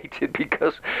frustrated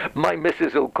because my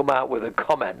missus will come out with a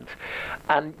comment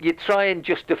and you try and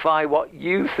justify what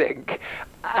you think,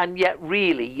 and yet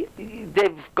really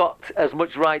they've got as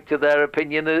much right to their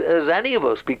opinion as any of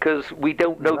us because we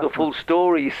don't know the full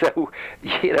story. So,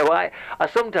 you know, I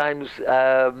sometimes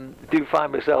do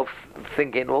find myself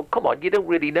thinking, well, come on, you don't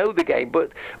really know the game.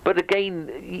 But again,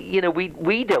 you know,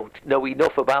 we don't know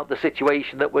enough about the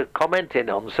situation that we're commenting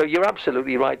on. So you're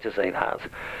absolutely right to say that.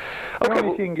 Okay,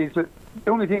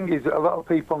 The only thing is that a lot of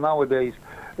people nowadays,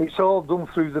 it's all done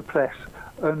through the press.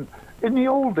 And in the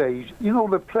old days, you know,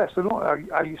 the press,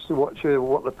 I used to watch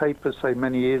what the papers say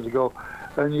many years ago,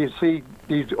 and you see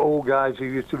these old guys who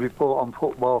used to report on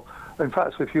football. In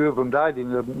fact, a few of them died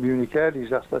in the Munich air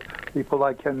disaster, people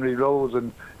like Henry Rose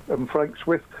and Frank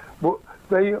Swift. But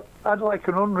they had like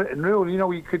an unwritten rule, you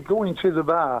know, you could go into the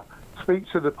bar, speak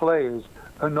to the players,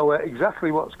 and know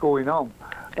exactly what's going on.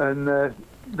 And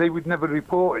they would never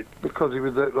report it because it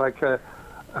was like a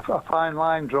fine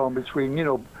line drawn between, you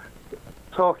know,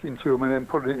 talking to them and then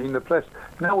putting it in the press.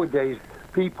 Nowadays,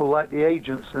 people like the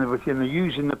agents and everything are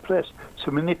using the press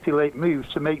to manipulate moves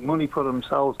to make money for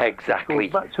themselves. Exactly.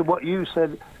 So back to what you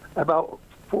said about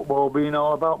football being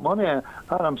all about money, and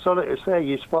I'm sorry to say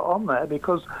you're spot on there,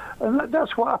 because and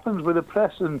that's what happens with the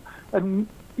press. And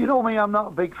you know me, I'm not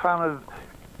a big fan of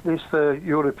this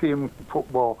European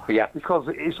football, because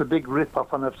it is a big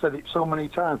rip-off, and I've said it so many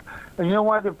times. And you know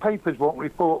why the papers won't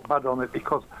report bad on it?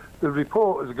 Because the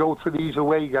reporters go to these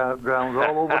away grounds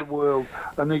all over the world,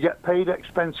 and they get paid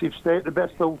expensive, stay at the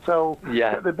best hotels,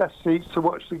 get the best seats to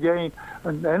watch the game,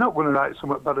 and they're not going to write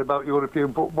something bad about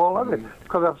European football, are they?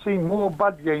 Because I've seen more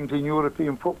bad games in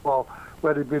European football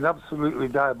where they've been absolutely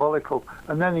diabolical,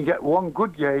 and then you get one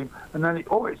good game, and then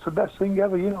it's the best thing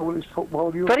ever, you know, it's football.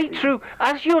 Very true.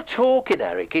 As you're talking,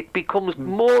 Eric, it becomes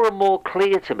more and more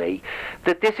clear to me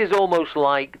that this is almost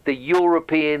like the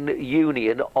European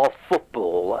Union of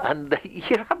football, and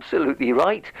you're absolutely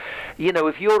right. You know,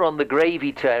 if you're on the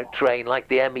gravy train like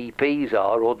the MEPs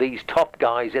are, or these top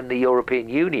guys in the European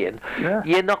Union,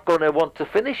 you're not going to want to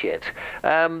finish it.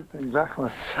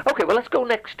 Exactly. Okay, well, let's go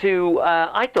next to,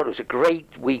 I thought it was a great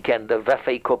weekend of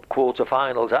FA Cup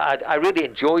quarter-finals. I really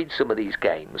enjoyed some of these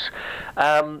games.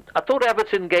 I thought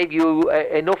Everton gave you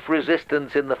enough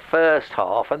resistance in the first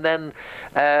half, and then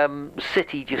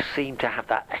City just seemed to have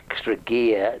that extra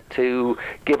gear to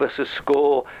give us a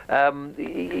score.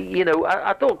 You know,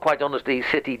 I thought, quite honestly,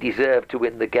 City deserved to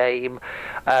win the game.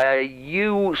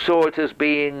 You saw it as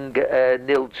being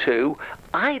 0-2.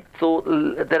 I thought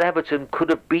that Everton could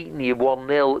have beaten you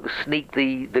 1-0, sneaked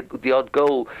the odd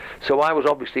goal. So I was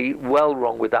obviously well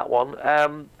wrong with that one.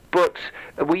 But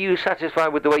were you satisfied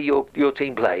with the way your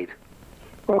team played?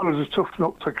 Well, it was a tough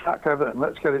nut to crack, Everton.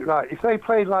 Let's get it right. If they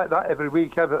played like that every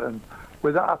week, Everton,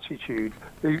 with that attitude,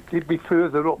 they'd be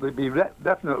further up. They'd be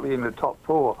definitely in the top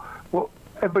four. But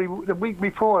the week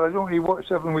before, I don't really watch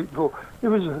 7 weeks before, it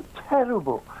was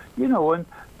terrible, you know, and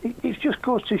it just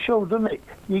goes to show, doesn't it?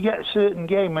 You get a certain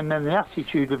game and then the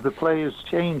attitude of the players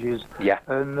changes. Yeah.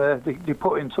 And they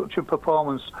put in such a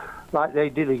performance like they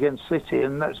did against City.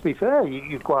 And let's be fair,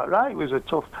 you're quite right. It was a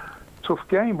tough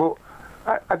game. But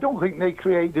I don't think they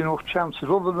created enough chances,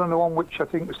 other than the one which I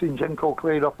think Zinchenko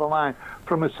cleared off the line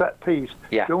from a set piece.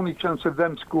 Yeah. The only chance of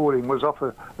them scoring was off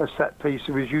a set piece.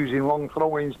 He was using long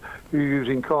throw-ins, he was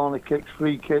using corner kicks,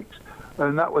 free kicks.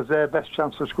 And that was their best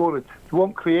chance of scoring. They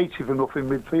weren't creative enough in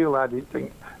midfield, I didn't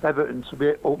think, Everton, to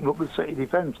be open up the City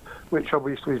defence, which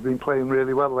obviously has been playing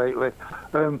really well lately.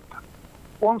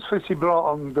 Once City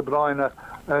brought on De Bruyne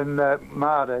and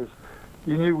Mahrez,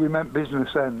 you knew we meant business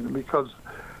then, because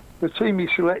the team he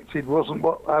selected wasn't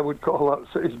what I would call that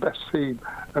City's best team.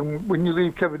 And when you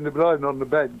leave Kevin De Bruyne on the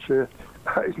bench,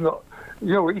 it's not,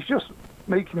 you know, he's just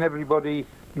making everybody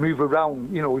move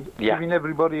around, you know, giving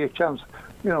everybody a chance.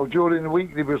 You know, during the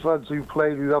week there was lads who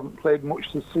haven't played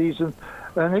much this season,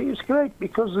 and it's great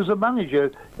because as a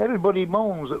manager, everybody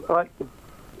moans that, like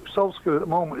Solskjaer at the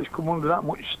moment has come under that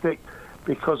much stick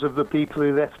because of the people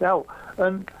he left out.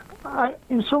 And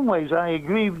in some ways I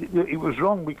agree that it was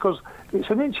wrong, because it's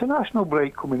an international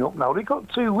break coming up now. They've got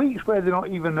 2 weeks where they're not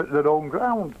even at their own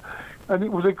ground. and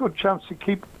it was a good chance to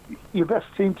keep your best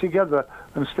team together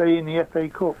and stay in the FA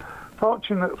Cup.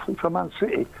 Fortunately for Man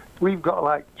City, we've got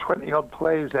like 20-odd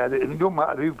players there, and it don't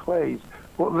matter who plays,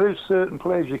 but there's certain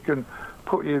players you can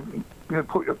put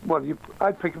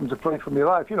I'd pick them to play for my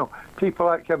life. People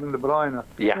like Kevin De Bruyne.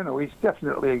 Yeah. He's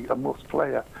definitely a must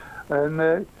player,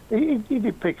 and he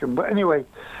did pick him. But anyway,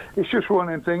 it's just one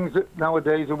of the things that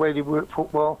nowadays the way they work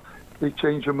football, they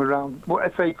change them around.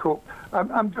 But FA Cup,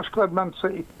 I'm just glad Man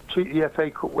City treat the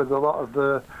FA Cup with a lot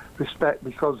of respect,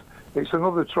 because it's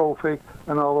another trophy,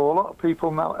 and although a lot of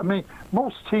people now,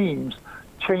 most teams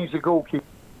change the goalkeeper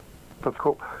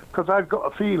Cup, because I've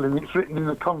got a feeling it's written in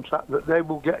the contract that they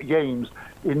will get games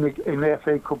in the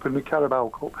FA Cup and the Carabao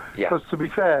Cup. Because to be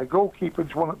fair,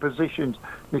 goalkeepers want positions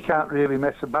you can't really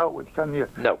mess about with, can you?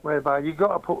 No. Whereby you've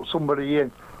got to put somebody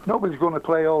in. Nobody's going to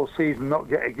play all season and not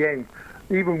get a game.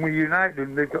 Even with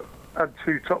United, they've had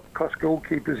two top-class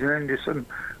goalkeepers in Henderson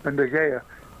and De Gea.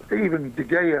 Even De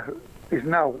Gea is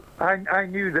now... I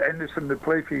knew that Henderson would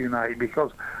play for United,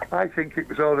 because I think it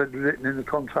was already written in the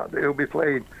contract that he'll be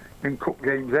playing in cup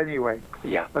games anyway.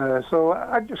 Yeah. So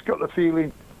I just got the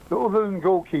feeling that other than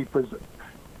goalkeepers,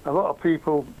 a lot of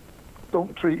people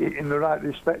don't treat it in the right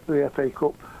respect to the FA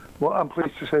Cup. Well, I'm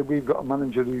pleased to say we've got a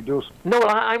manager who does. No,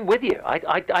 I'm with you.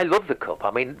 I love the Cup.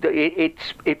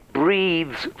 It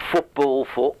breathes football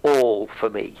for all for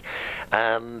me.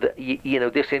 And,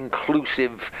 this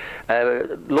inclusive,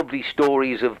 lovely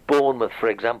stories of Bournemouth, for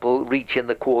example, reaching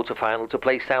the quarter-final to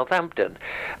play Southampton.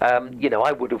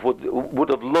 I would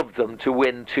have loved them to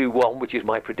win 2-1, which is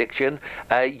my prediction.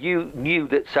 You knew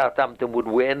that Southampton would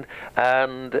win,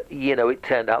 and, it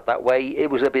turned out that way.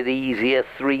 It was a bit easier,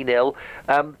 3-0.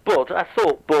 But I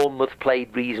thought Bournemouth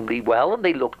played reasonably well, and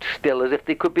they looked still as if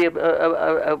they could be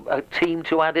a team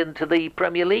to add into the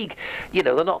Premier League.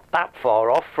 They're not that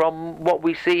far off from what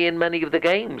we see in many of the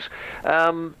games.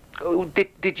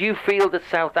 Did you feel that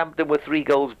Southampton were 3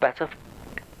 goals better?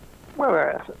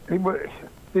 Well,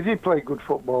 they did play good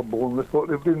football, Bournemouth, but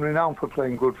they've been renowned for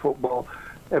playing good football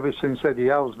ever since Eddie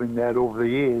Howe's been there over the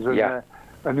years.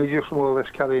 And they're just more or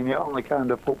less carrying it on, the kind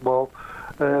of football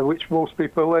which most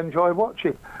people enjoy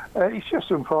watching. It's just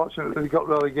unfortunate that they got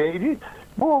relegated.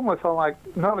 Bournemouth are like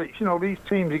Norwich, these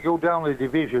teams that go down the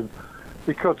division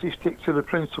because they stick to the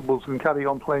principles and carry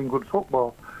on playing good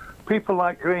football. People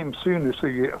like Graham Souness, who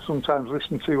you sometimes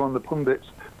listen to on the pundits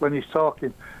when he's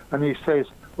talking, and he says,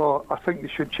 well, I think they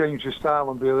should change the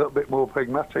style and be a little bit more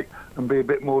pragmatic and be a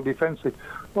bit more defensive.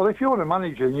 Well, if you're a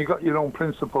manager and you've got your own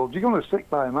principles, you're going to stick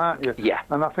by them, aren't you? Yeah.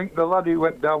 And I think the lad who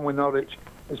went down with Norwich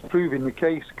is proving the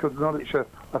case, because Norwich are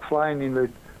flying in the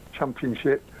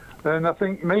Championship. And I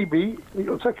think maybe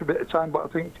it'll take a bit of time, but I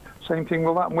think same thing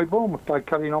will happen with Bournemouth by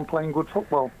carrying on playing good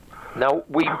football. Now,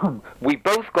 we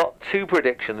both got 2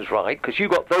 predictions right, because you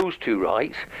got those 2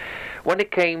 right. When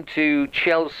it came to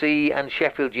Chelsea and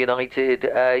Sheffield United,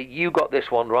 you got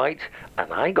this one right,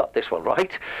 and I got this one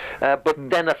right. But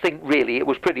then I think really it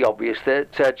was pretty obvious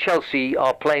that Chelsea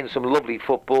are playing some lovely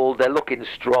football. They're looking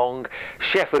strong.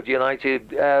 Sheffield United,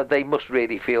 they must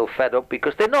really feel fed up,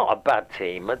 because they're not a bad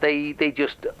team. They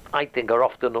just, I think, are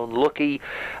often unlucky.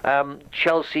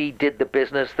 Chelsea did the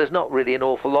business. There's not really an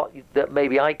awful lot that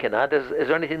maybe I can add. Is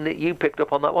there anything that you picked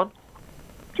up on that one?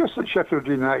 Just that Sheffield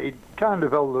United kind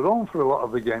of held their own for a lot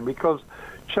of the game, because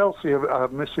Chelsea are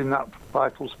missing that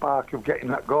vital spark of getting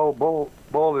that ball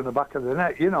in the back of the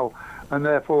net, and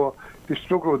therefore they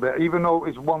struggle a bit. Even though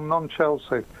it's 1-0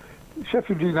 Chelsea,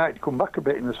 Sheffield United come back a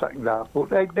bit in the second half, but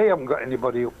they haven't got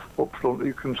anybody up front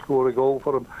who can score a goal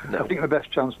for them. No. I think the best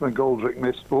chance when Goldrick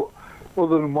missed, but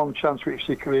other than one chance which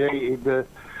they created,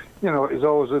 it's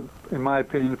always, in my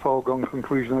opinion, a foregone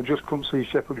conclusion. I just couldn't see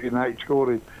Sheffield United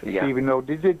scoring, even though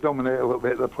they did dominate a little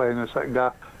bit of the play in the second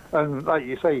half. And like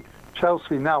you say,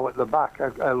 Chelsea now at the back,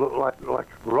 I look like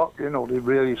a rock. They're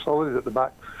really solid at the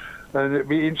back. And it'd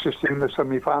be interesting in the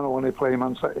semi-final when they play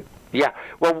Man City. Yeah,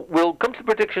 well, we'll come to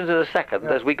predictions in a second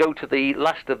as we go to the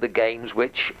last of the games,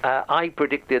 which I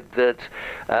predicted that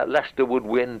Leicester would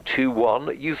win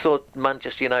 2-1. You thought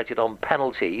Manchester United on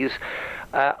penalties.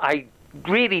 I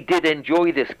really did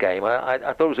enjoy this game. I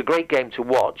thought it was a great game to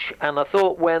watch, and I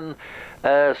thought when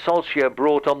Solskjaer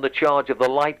brought on the charge of the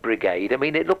Light Brigade,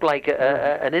 it looked like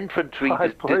an infantry...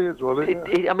 5 players, wasn't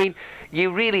it? You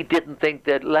really didn't think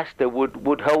that Leicester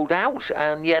would hold out,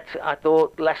 and yet I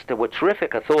thought Leicester were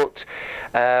terrific. I thought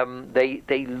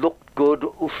they looked good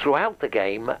throughout the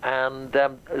game, and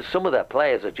some of their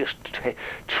players are just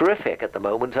terrific at the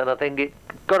moment, and I think it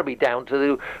got to be down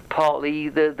to partly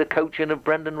the coaching of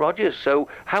Brendan Rodgers. So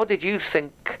how did you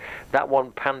think that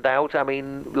one panned out?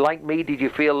 Like me, did you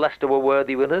feel Leicester were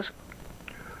worthy winners?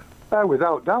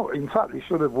 Without doubt. In fact, he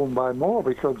should have won by more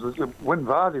because when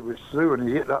Vardy was through and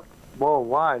he hit that ball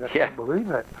wide, I can't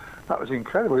believe it. That was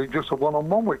incredible. It just a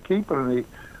one-on-one with keeper, and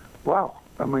wow.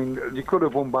 I mean, he could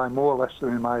have won by more, Leicester,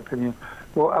 in my opinion.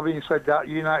 But having said that,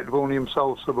 United have only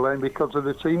themselves to blame because of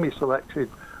the team he selected,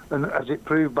 and as it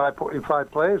proved by putting 5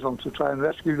 players on to try and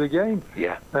rescue the game.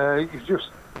 Yeah. It's just,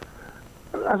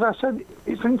 as I said,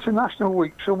 it's international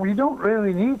week, so you don't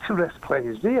really need to rest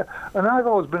players, do you? And I've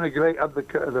always been a great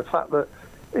advocate of the fact that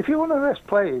if you want to rest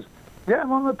players, get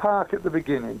them on the park at the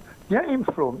beginning, get in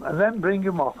front, and then bring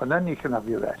them off, and then you can have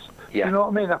your rest. Yeah. You know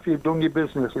what I mean? After you've done your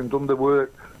business and done the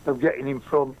work of getting in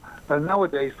front. And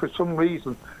nowadays, for some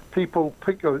reason, people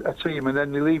pick a team and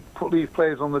then they put these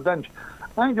players on the bench.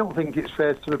 I don't think it's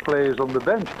fair to the players on the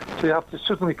bench. So you have to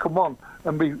suddenly come on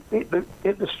and hit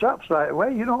the straps right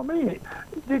away. You know what I mean?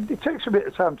 It takes a bit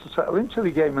of time to settle into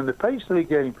the game and the pace of the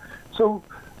game. So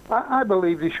I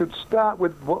believe they should start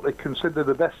with what they consider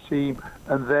the best team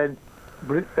and then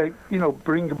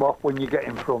bring them off when you get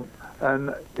in front.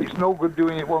 And it's no good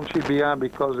doing it once you're behind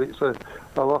because it's a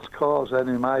lost cause then,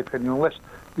 in my opinion, unless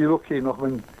you're lucky enough.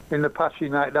 And in the past,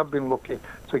 United have been lucky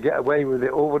to get away with it.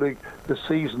 Over the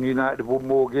season, United have won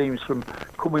more games from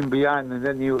coming behind than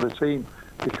any other team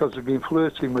because they've been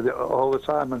flirting with it all the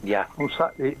time. And on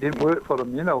Saturday, it didn't work for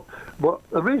them, But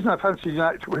the reason I fancy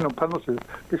United to win on penalties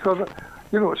because,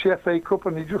 it's the FA Cup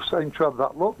and they just seem to have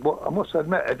that luck. But I must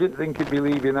admit, I didn't think he'd be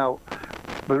leaving out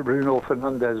Bruno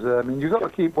Fernandes. I mean, you've got to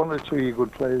keep 1 or 2 of your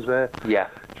good players there. Yeah.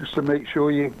 Just to make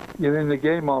sure you're in the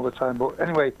game all the time. But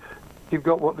anyway, you've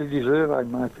got what they deserve,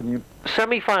 in my opinion.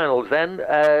 Semi-finals then.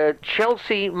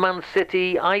 Chelsea, Man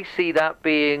City. I see that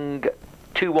being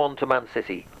 2-1 to Man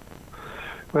City.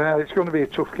 Well, it's going to be a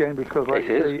tough game because, like I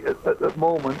say, at the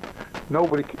moment,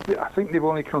 I think they've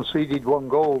only conceded 1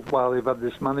 goal while they've had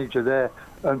this manager there.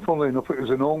 And funnily enough, it was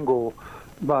an own goal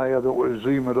by, I don't know, was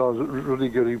Zuma or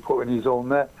Rudiger who put in his own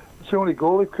net. It's the only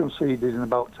goal they've conceded in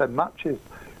about 10 matches.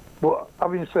 But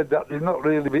having said that, they've not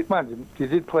really been mad. They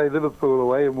did play Liverpool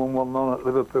away and won 1-0 at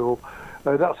Liverpool.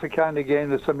 That's the kind of game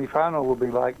the semi-final will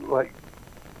be like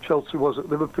Chelsea was at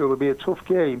Liverpool. It'll be a tough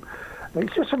game. And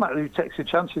it's just a matter of who takes the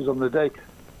chances on the day.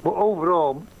 But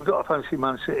overall, we've got to fancy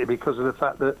Man City because of the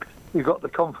fact that you've got the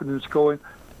confidence going.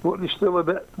 But there's still a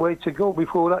bit way to go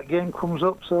before that game comes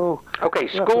up. So okay,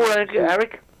 score,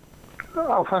 Eric?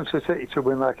 I'll fancy City to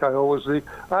win like I always do.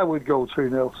 I would go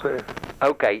 2-0 City.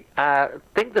 Okay, I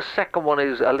think the second one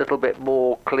is a little bit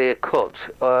more clear-cut,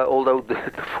 although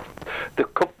the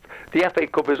FA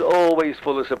Cup is always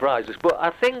full of surprises. But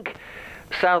I think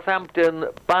Southampton,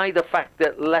 by the fact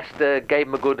that Leicester gave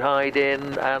them a good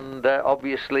hide-in, and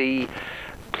obviously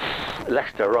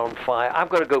Leicester are on fire, I've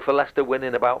got to go for Leicester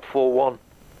winning about 4-1.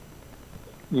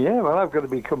 Yeah, well, I've got to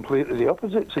be completely the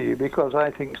opposite to you because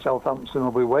I think Southampton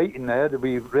will be waiting there. They'll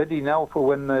be ready now for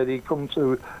when they come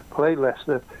to play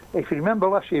Leicester. If you remember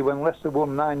last year when Leicester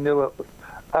won 9-0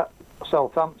 at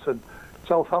Southampton,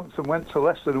 Southampton went to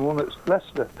Leicester and won at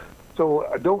Leicester. So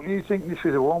don't you think this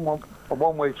is a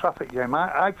one-way traffic game?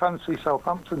 I fancy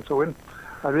Southampton to win.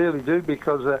 I really do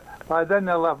because by then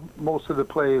they'll have most of the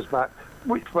players back,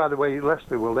 which, by the way,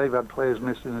 Leicester will. They've had players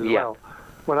missing as well.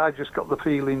 But I just got the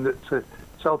feeling that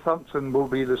Southampton will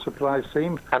be the surprise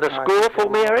team. And a score for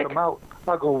me, Eric? I'll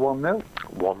go 1-0.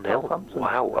 1-0?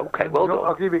 Wow, okay, well done.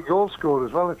 I'll give you goal score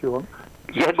as well if you want.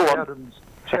 Yeah, go on.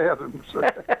 Che Adams.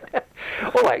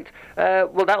 All right.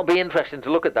 Well, that'll be interesting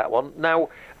to look at that one. Now,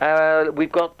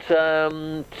 we've got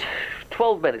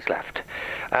 12 minutes left,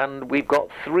 and we've got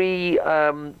 3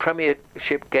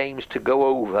 Premiership games to go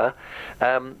over.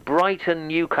 Brighton,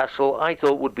 Newcastle, I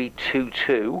thought would be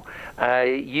 2-2.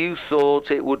 You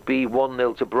thought it would be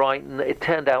 1-0 to Brighton. It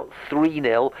turned out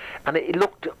 3-0, and it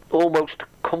looked almost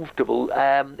comfortable.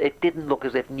 It didn't look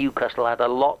as if Newcastle had a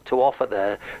lot to offer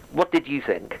there. What did you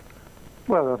think?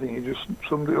 Well, I think you just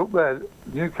summed it up there.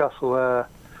 Newcastle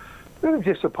really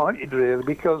disappointed, really,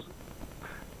 because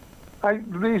the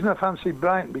reason I fancy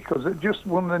Brighton because they're just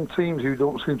one of them teams who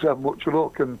don't seem to have much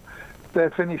luck, and their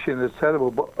finishing is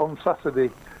terrible. But on Saturday,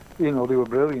 they were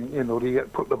brilliant. They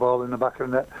put the ball in the back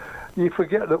of the net. You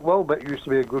forget that Welbeck used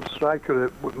to be a good striker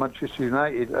at Manchester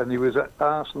United, and he was at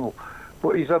Arsenal,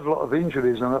 but he's had a lot of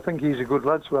injuries, and I think he's a good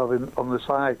lad to have on the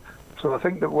side. So I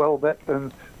think that Welbeck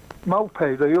and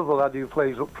Maupay, the other lad who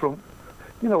plays up front,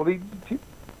 sooner or later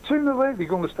they're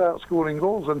going to start scoring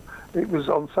goals, and it was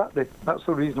on Saturday. That's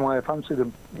the reason why I fancied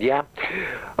them. Yeah.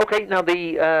 Okay, now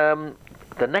the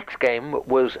next game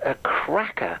was a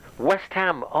cracker. West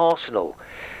Ham, Arsenal.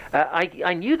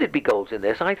 I knew there'd be goals in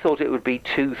this. I thought it would be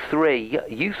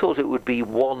 2-3. You thought it would be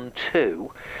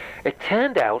 1-2. It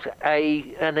turned out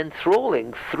an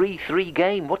enthralling 3-3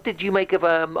 game. What did you make of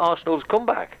Arsenal's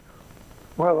comeback?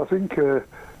 Well, I think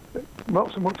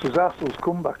not so much as Arsenal's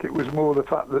comeback, it was more the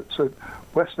fact that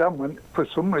West Ham went, for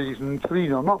some reason,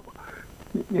 3-0 up.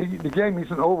 The game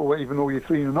isn't over even though you're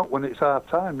 3-0 up when it's half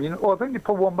time. You know, I think they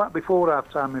put one back before half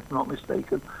time, if not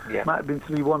mistaken. Yeah. Might have been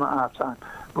 3-1 at half time.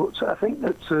 But I think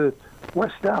that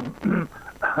West Ham,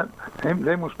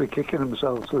 they must be kicking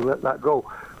themselves to let that go.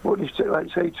 But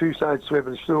like say, two sides to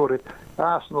every story.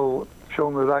 Arsenal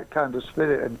shown the right kind of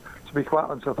spirit, and to be quite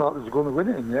honest, I thought they was going to win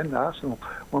it in the end. Arsenal,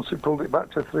 once they pulled it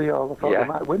back to 3-0, I thought they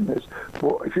might win this.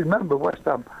 But if you remember, West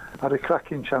Ham had a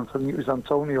cracking chance. I think it was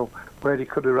Antonio where he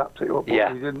could have wrapped it up,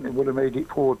 but he didn't. He would have made it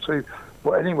 4-2.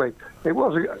 But anyway, it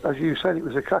was, as you said, it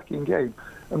was a cracking game.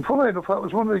 And funnily enough, that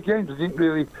was one of the games I didn't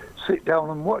really sit down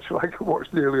and watch like I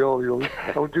watched nearly all the others.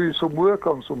 I was doing some work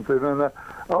on something, and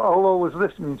although I was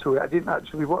listening to it, I didn't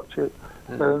actually watch it.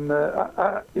 And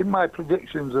in my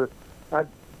predictions, I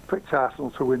picked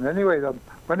Arsenal to win anyway. Then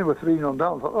when they were 3-0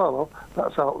 down, I thought, oh, well,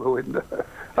 that's out the window.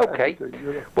 Okay.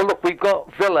 Well, look, we've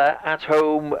got Villa at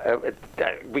home.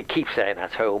 We keep saying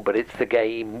at home, but it's the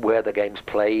game where the game's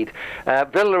played.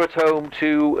 Villa at home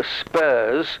to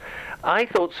Spurs. I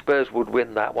thought Spurs would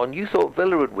win that one. You thought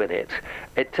Villa would win it.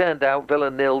 It turned out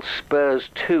Villa 0, Spurs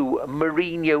 2.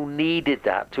 Mourinho needed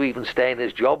that to even stay in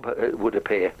his job, it would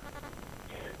appear.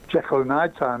 Jekyll and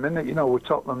Hyde time, isn't it? You know, with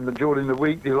Tottenham, during the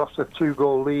week, they lost a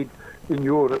 2-goal lead in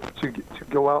Europe to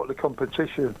go out of the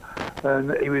competition.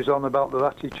 And he was on about their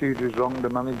attitude was wrong,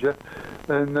 the manager.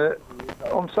 And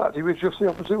on Saturday, it was just the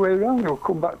opposite way around. He'll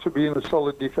come back to being a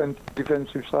solid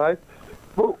defensive side.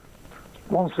 But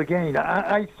once again,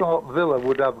 I thought Villa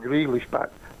would have Grealish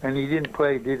back, and he didn't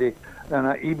play, did he?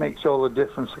 And he makes all the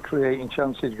difference to creating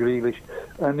chances, Grealish.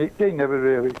 And they never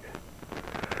really...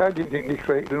 I didn't think they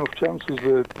created enough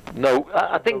chances. No,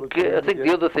 I think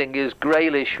the other thing is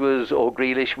Grealish was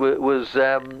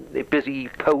busy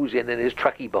posing in his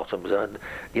tracky bottoms, and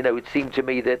you know, it seemed to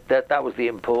me that was the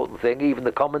important thing. Even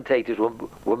the commentators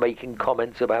were making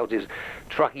comments about his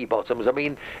tracky bottoms. I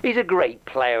mean, he's a great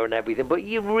player and everything, but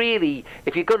you really,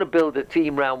 if you're going to build a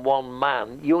team around one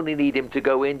man, you only need him to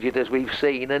go injured, as we've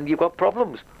seen, and you've got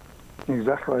problems.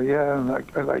 Exactly, yeah, and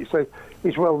like you say,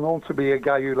 he's well known to be a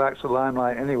guy who likes the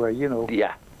limelight anyway, you know.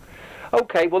 Yeah.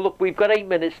 Okay, well, look, we've got 8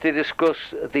 minutes to discuss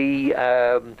the...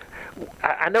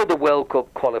 I know the World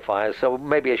Cup qualifiers, so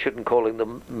maybe I shouldn't call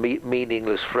them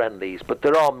meaningless friendlies, but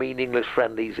there are meaningless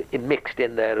friendlies mixed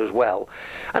in there as well.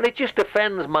 And it just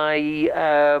offends my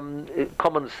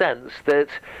common sense that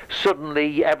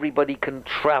suddenly everybody can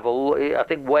travel. I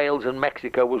think Wales and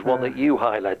Mexico was one that you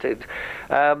highlighted.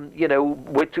 You know,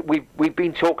 we've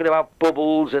been talking about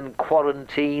bubbles and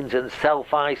quarantines and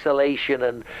self-isolation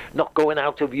and not going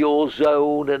out of your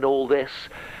zone and all this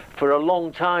for a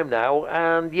long time now,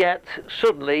 and yet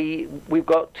suddenly we've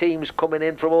got teams coming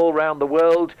in from all around the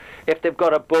world. If they've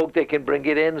got a bug, they can bring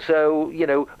it in, so you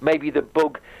know, maybe the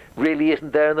bug really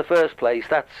isn't there in the first place.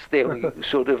 That's the only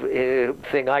sort of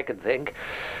thing I can think.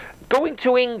 Going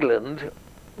to England,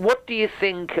 what do you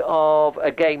think of a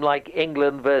game like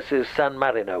England versus San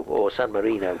Marino or San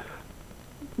Marino?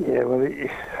 Yeah, well,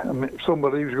 I mean,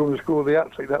 somebody who's going to score the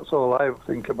hat-trick, that's all I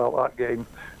think about that game.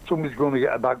 Somebody's going to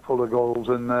get a bag full of goals,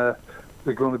 and they're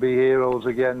going to be heroes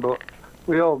again. But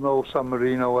we all know San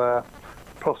Marino are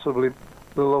possibly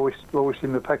the lowest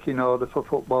in the pecking order for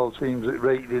football teams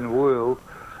rated in the world.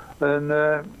 And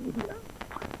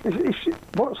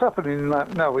what's happening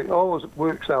now, it always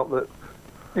works out that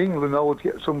England always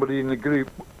get somebody in the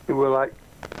group who are like,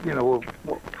 you know,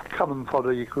 cannon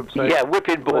fodder, you could say. Yeah,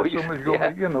 whipping boys. Somebody's going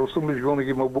to, somebody's going to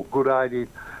give them a good idea.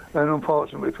 And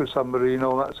unfortunately for San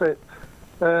Marino, that's it.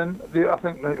 And I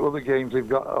think the other games they've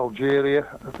got Algeria,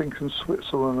 I think, and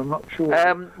Switzerland. I'm not sure.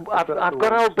 I've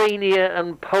got Albania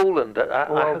and Poland.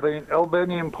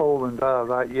 Albania and Poland. Ah,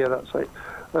 right. Yeah, that's it.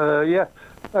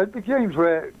 The games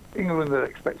where England are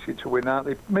expected to win, aren't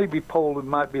they? Maybe Poland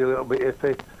might be a little bit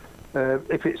iffy.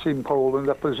 If it's in Poland,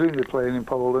 I presume they're playing in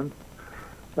Poland.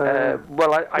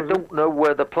 Well, I don't know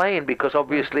where they're playing, because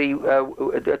obviously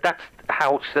that's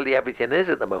how silly everything is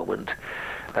at the moment.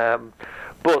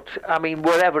 But, I mean,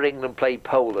 wherever England play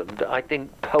Poland, I think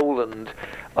Poland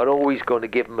are always going to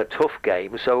give them a tough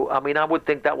game. So, I mean, I would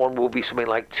think that one will be something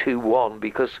like 2-1,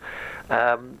 because,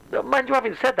 mind you,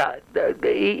 having said that,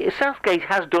 Southgate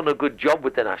has done a good job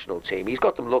with the national team. He's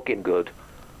got them looking good.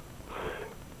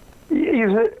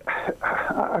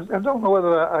 I don't know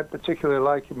whether I particularly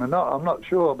like him or not. I'm not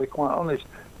sure, I'll be quite honest.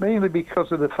 Mainly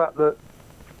because of the fact that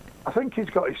I think he's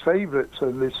got his favourites,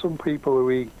 and there's some people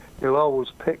who he'll always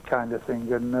pick, kind of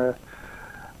thing. And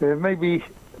maybe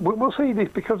we'll see this,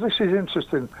 because this is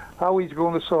interesting how he's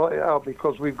going to sort it out.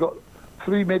 Because we've got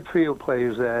 3 midfield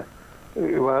players there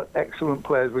who are excellent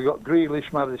players. We've got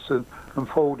Grealish, Maddison, and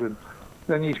Foden.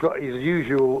 Then he's got his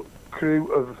usual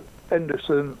crew of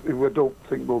Henderson, who I don't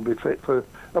think will be fit for.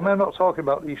 I mean, I'm not talking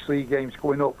about these 3 games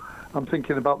coming up. I'm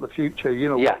thinking about the future.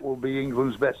 What will be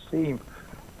England's best team.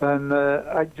 And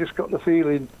I just got the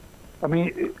feeling, I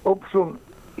mean, up front,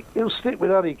 he'll stick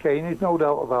with Harry Kane. There's no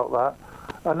doubt about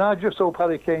that. And I just hope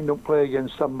Harry Kane don't play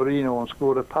against San Marino and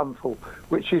score a panful,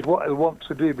 which is what he'll want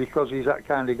to do, because he's that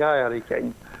kind of guy, Harry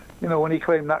Kane. When he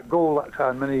claimed that goal that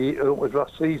time, it was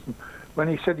last season, when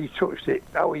he said he touched it,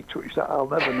 how he touched that, I'll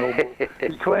never know.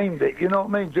 But he claimed it, you know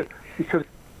what I mean? Just because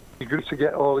he's good to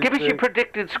get all. Give us your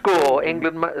predicted score,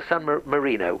 England, San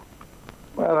Marino.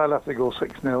 Well, I'll have to go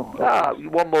 6-0.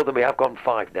 One more than me. I've gone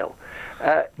 5-0.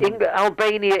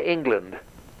 Albania, England.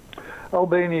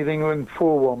 Albania, England,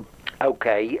 4-1.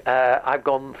 Okay, I've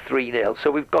gone 3-0.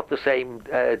 So we've got the same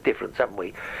difference, haven't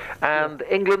we? And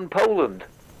England, Poland.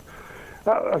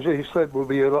 That, as you said, will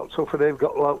be a lot tougher. They've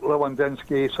got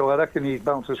Lewandowski, so I reckon he's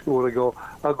bound to score a goal.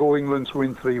 I'll go England to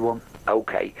win 3-1.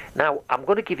 Okay. Now, I'm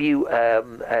going to give you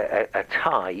a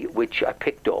tie, which I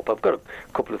picked up. I've got a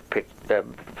couple of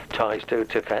ties to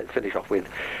finish off with.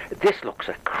 This looks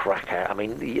a cracker. I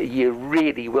mean, you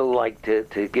really will like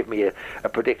to give me a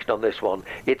prediction on this one.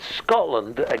 It's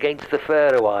Scotland against the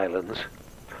Faroe Islands.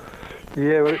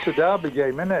 Yeah, well, it's a derby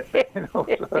game, isn't it?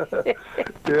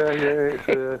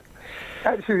 It's...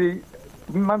 Actually,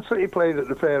 Man City played at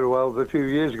the Faroe Islands a few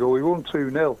years ago. We won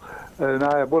 2-0, and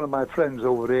I had one of my friends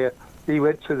over there. He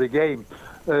went to the game,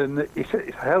 and he said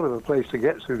it's a hell of a place to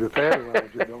get to, the Faroe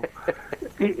Islands.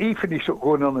 He finished up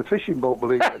going on a fishing boat,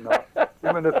 believe it or not.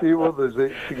 Him and a few others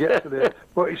to get to there.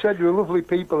 But he said there were lovely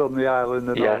people on the island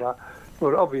and all that.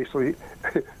 But obviously,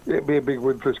 it'd be a big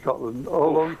win for Scotland.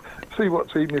 See what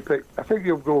team they pick. I think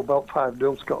you'll go about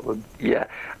 5-0 Scotland. Yeah.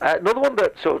 Another one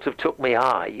that sort of took my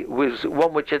eye was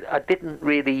one which I didn't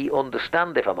really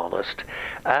understand, if I'm honest.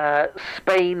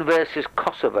 Spain versus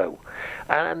Kosovo.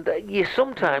 And you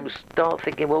sometimes start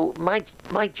thinking, well,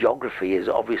 my geography is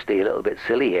obviously a little bit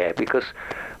silly here, because,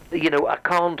 I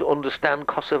can't understand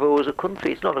Kosovo as a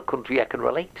country. It's not a country I can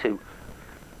relate to.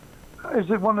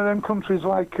 Is it one of them countries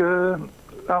like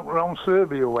out around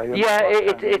Serbia way? Yeah,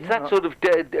 it's that sort of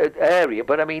area,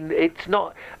 but I mean, it's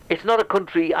not a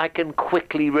country I can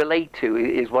quickly relate to,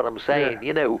 is what I'm saying.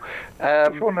 It's one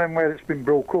of them where it's been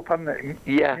broke up, hasn't it?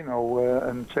 Yeah.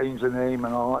 And changed the name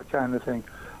and all that kind of thing.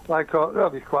 Like,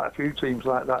 there's quite a few teams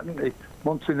like that, isn't there?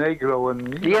 Montenegro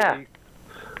and...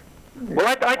 Well,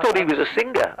 I thought he was a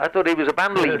singer. I thought he was a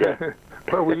band leader.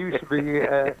 Well, we used to be...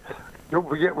 don't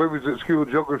forget when we was at school,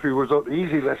 geography was not the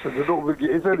easy lesson. I don't think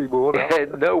it is anymore.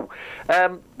 No.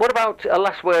 What about a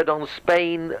last word on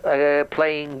Spain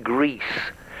playing Greece?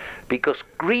 Because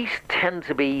Greece tend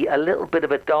to be a little bit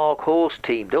of a dark horse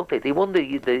team, don't they? They won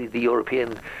the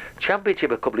European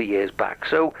Championship a couple of years back.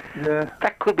 So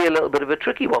that could be a little bit of a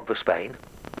tricky one for Spain.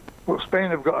 Well,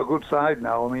 Spain have got a good side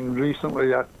now. I mean,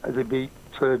 recently they beat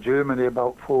Germany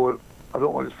about 4... I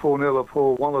don't know if it's 4-0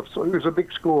 or 4-1. So it was a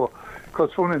big score.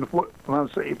 Because funny enough, Man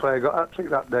City player got hat-trick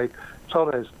that day,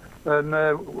 Torres, and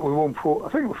we won 4. I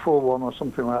think it was 4-1 or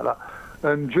something like that.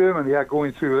 And Germany are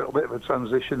going through a little bit of a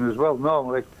transition as well.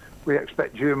 Normally, we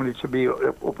expect Germany to be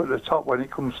up at the top when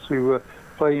it comes to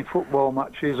playing football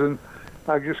matches, and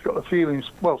I've just got the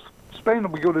feelings. Well, Spain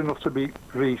will be good enough to beat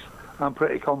Greece. I'm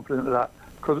pretty confident of that,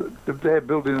 because they're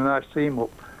building a nice team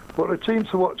up. But the team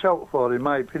to watch out for, in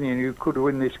my opinion, who could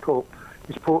win this cup,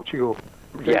 is Portugal.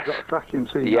 They've got a cracking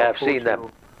team. Yeah, I've seen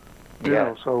them.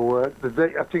 So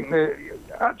I think they're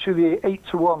actually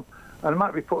 8-1, and I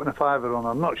might be putting a fiver on.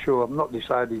 I'm not sure. I'm not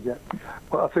decided yet,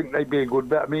 but I think they'd be a good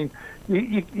bet. I mean,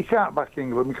 you can't back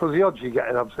England because the odds you get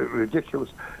are absolutely ridiculous.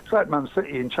 It's like Man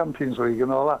City in Champions League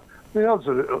and all that. The odds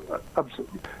are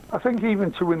absolutely. I think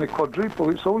even to win the quadruple,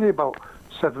 it's only about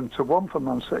 7-1 for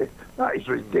Man City. That is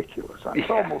ridiculous. That's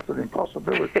almost an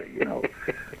impossibility,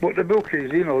 But the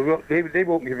bookies, they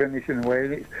won't give anything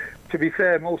away. To be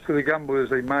fair, most of the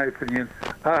gamblers, in my opinion,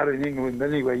 are in England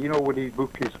anyway. With these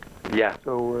bookies. Yeah.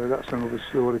 So that's another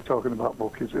story talking about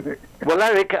bookies, isn't it? Well,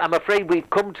 Eric, I'm afraid we've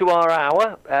come to our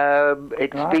hour.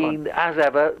 It's been, as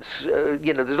ever,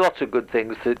 there's lots of good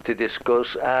things to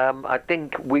discuss. I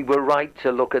think we were right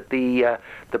to look at the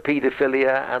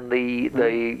paedophilia and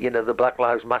the Black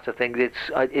Lives Matter thing.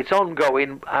 It's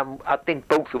ongoing. I think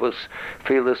both of us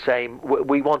feel the same.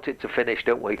 We want it to finish,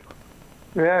 don't we?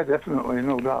 Yeah, definitely,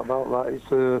 no doubt about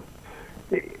that.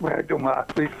 It don't matter.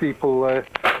 These people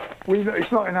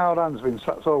it's not in our hands, Vince.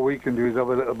 That's all we can do is have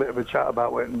a little bit of a chat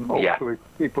about it, and hopefully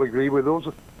people agree with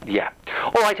us. Yeah.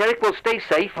 All right, Eric. Well, stay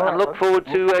safe and look forward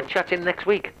to chatting next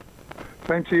week.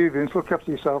 Same to you, Vince. Look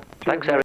after yourself. Cheers, Thanks, Eric.